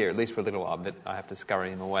bend his ear, at least for a little while, but I have to scurry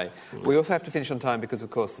him away. We also have to finish on time because, of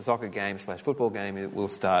course, the soccer game / football game will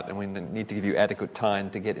start, and we need to give you adequate time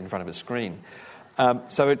to get in front of a screen.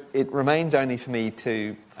 So it remains only for me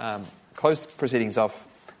to close the proceedings off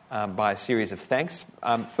by a series of thanks.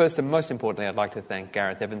 First and most importantly, I'd like to thank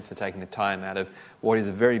Gareth Evans for taking the time out of what is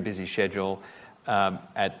a very busy schedule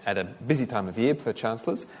at a busy time of year for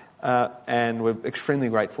Chancellors. And we're extremely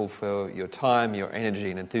grateful for your time, your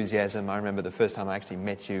energy and enthusiasm. I remember the first time I actually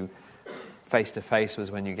met you face-to-face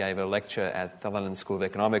was when you gave a lecture at the London School of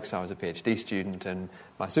Economics. I was a PhD student, and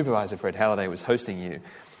my supervisor, Fred Halliday, was hosting you.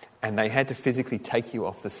 And they had to physically take you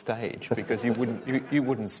off the stage because you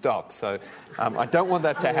wouldn't stop. So I don't want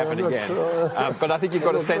that to happen again. But I think you've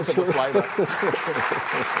got a sense of the flavour.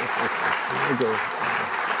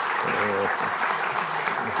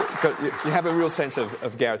 You have a real sense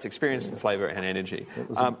of Gareth's experience and flavour and energy.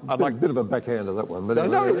 I'd like a bit of a backhand of that one. But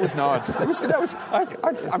no, it was not. I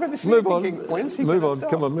remember thinking, when's he going to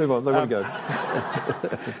stop? Come on, move on. There we go.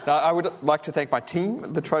 I would like to thank my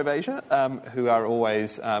team, the Trobe Asia, who are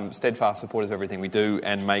always steadfast supporters of everything we do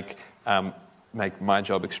and make make my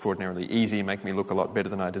job extraordinarily easy, make me look a lot better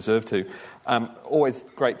than I deserve to. Always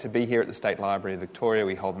great to be here at the State Library of Victoria.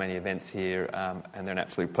 We hold many events here, and they're an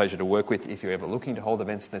absolute pleasure to work with. If you're ever looking to hold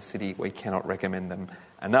events in the city, we cannot recommend them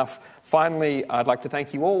enough. Finally, I'd like to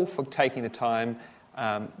thank you all for taking the time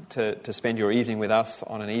to spend your evening with us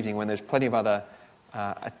on an evening when there's plenty of other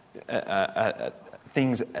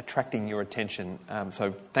things attracting your attention.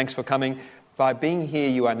 So thanks for coming. By being here,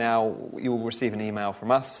 you will receive an email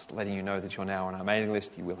from us letting you know that you're now on our mailing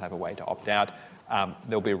list. You will have a way to opt out.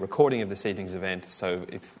 There'll be a recording of this evening's event, so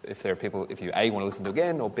if there are people, if you A, want to listen to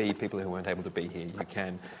again, or B, people who weren't able to be here, you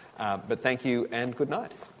can. But thank you and good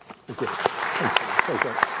night. Thank you. Thank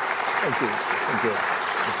you. Thank you. Thank you.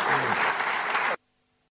 Thank you.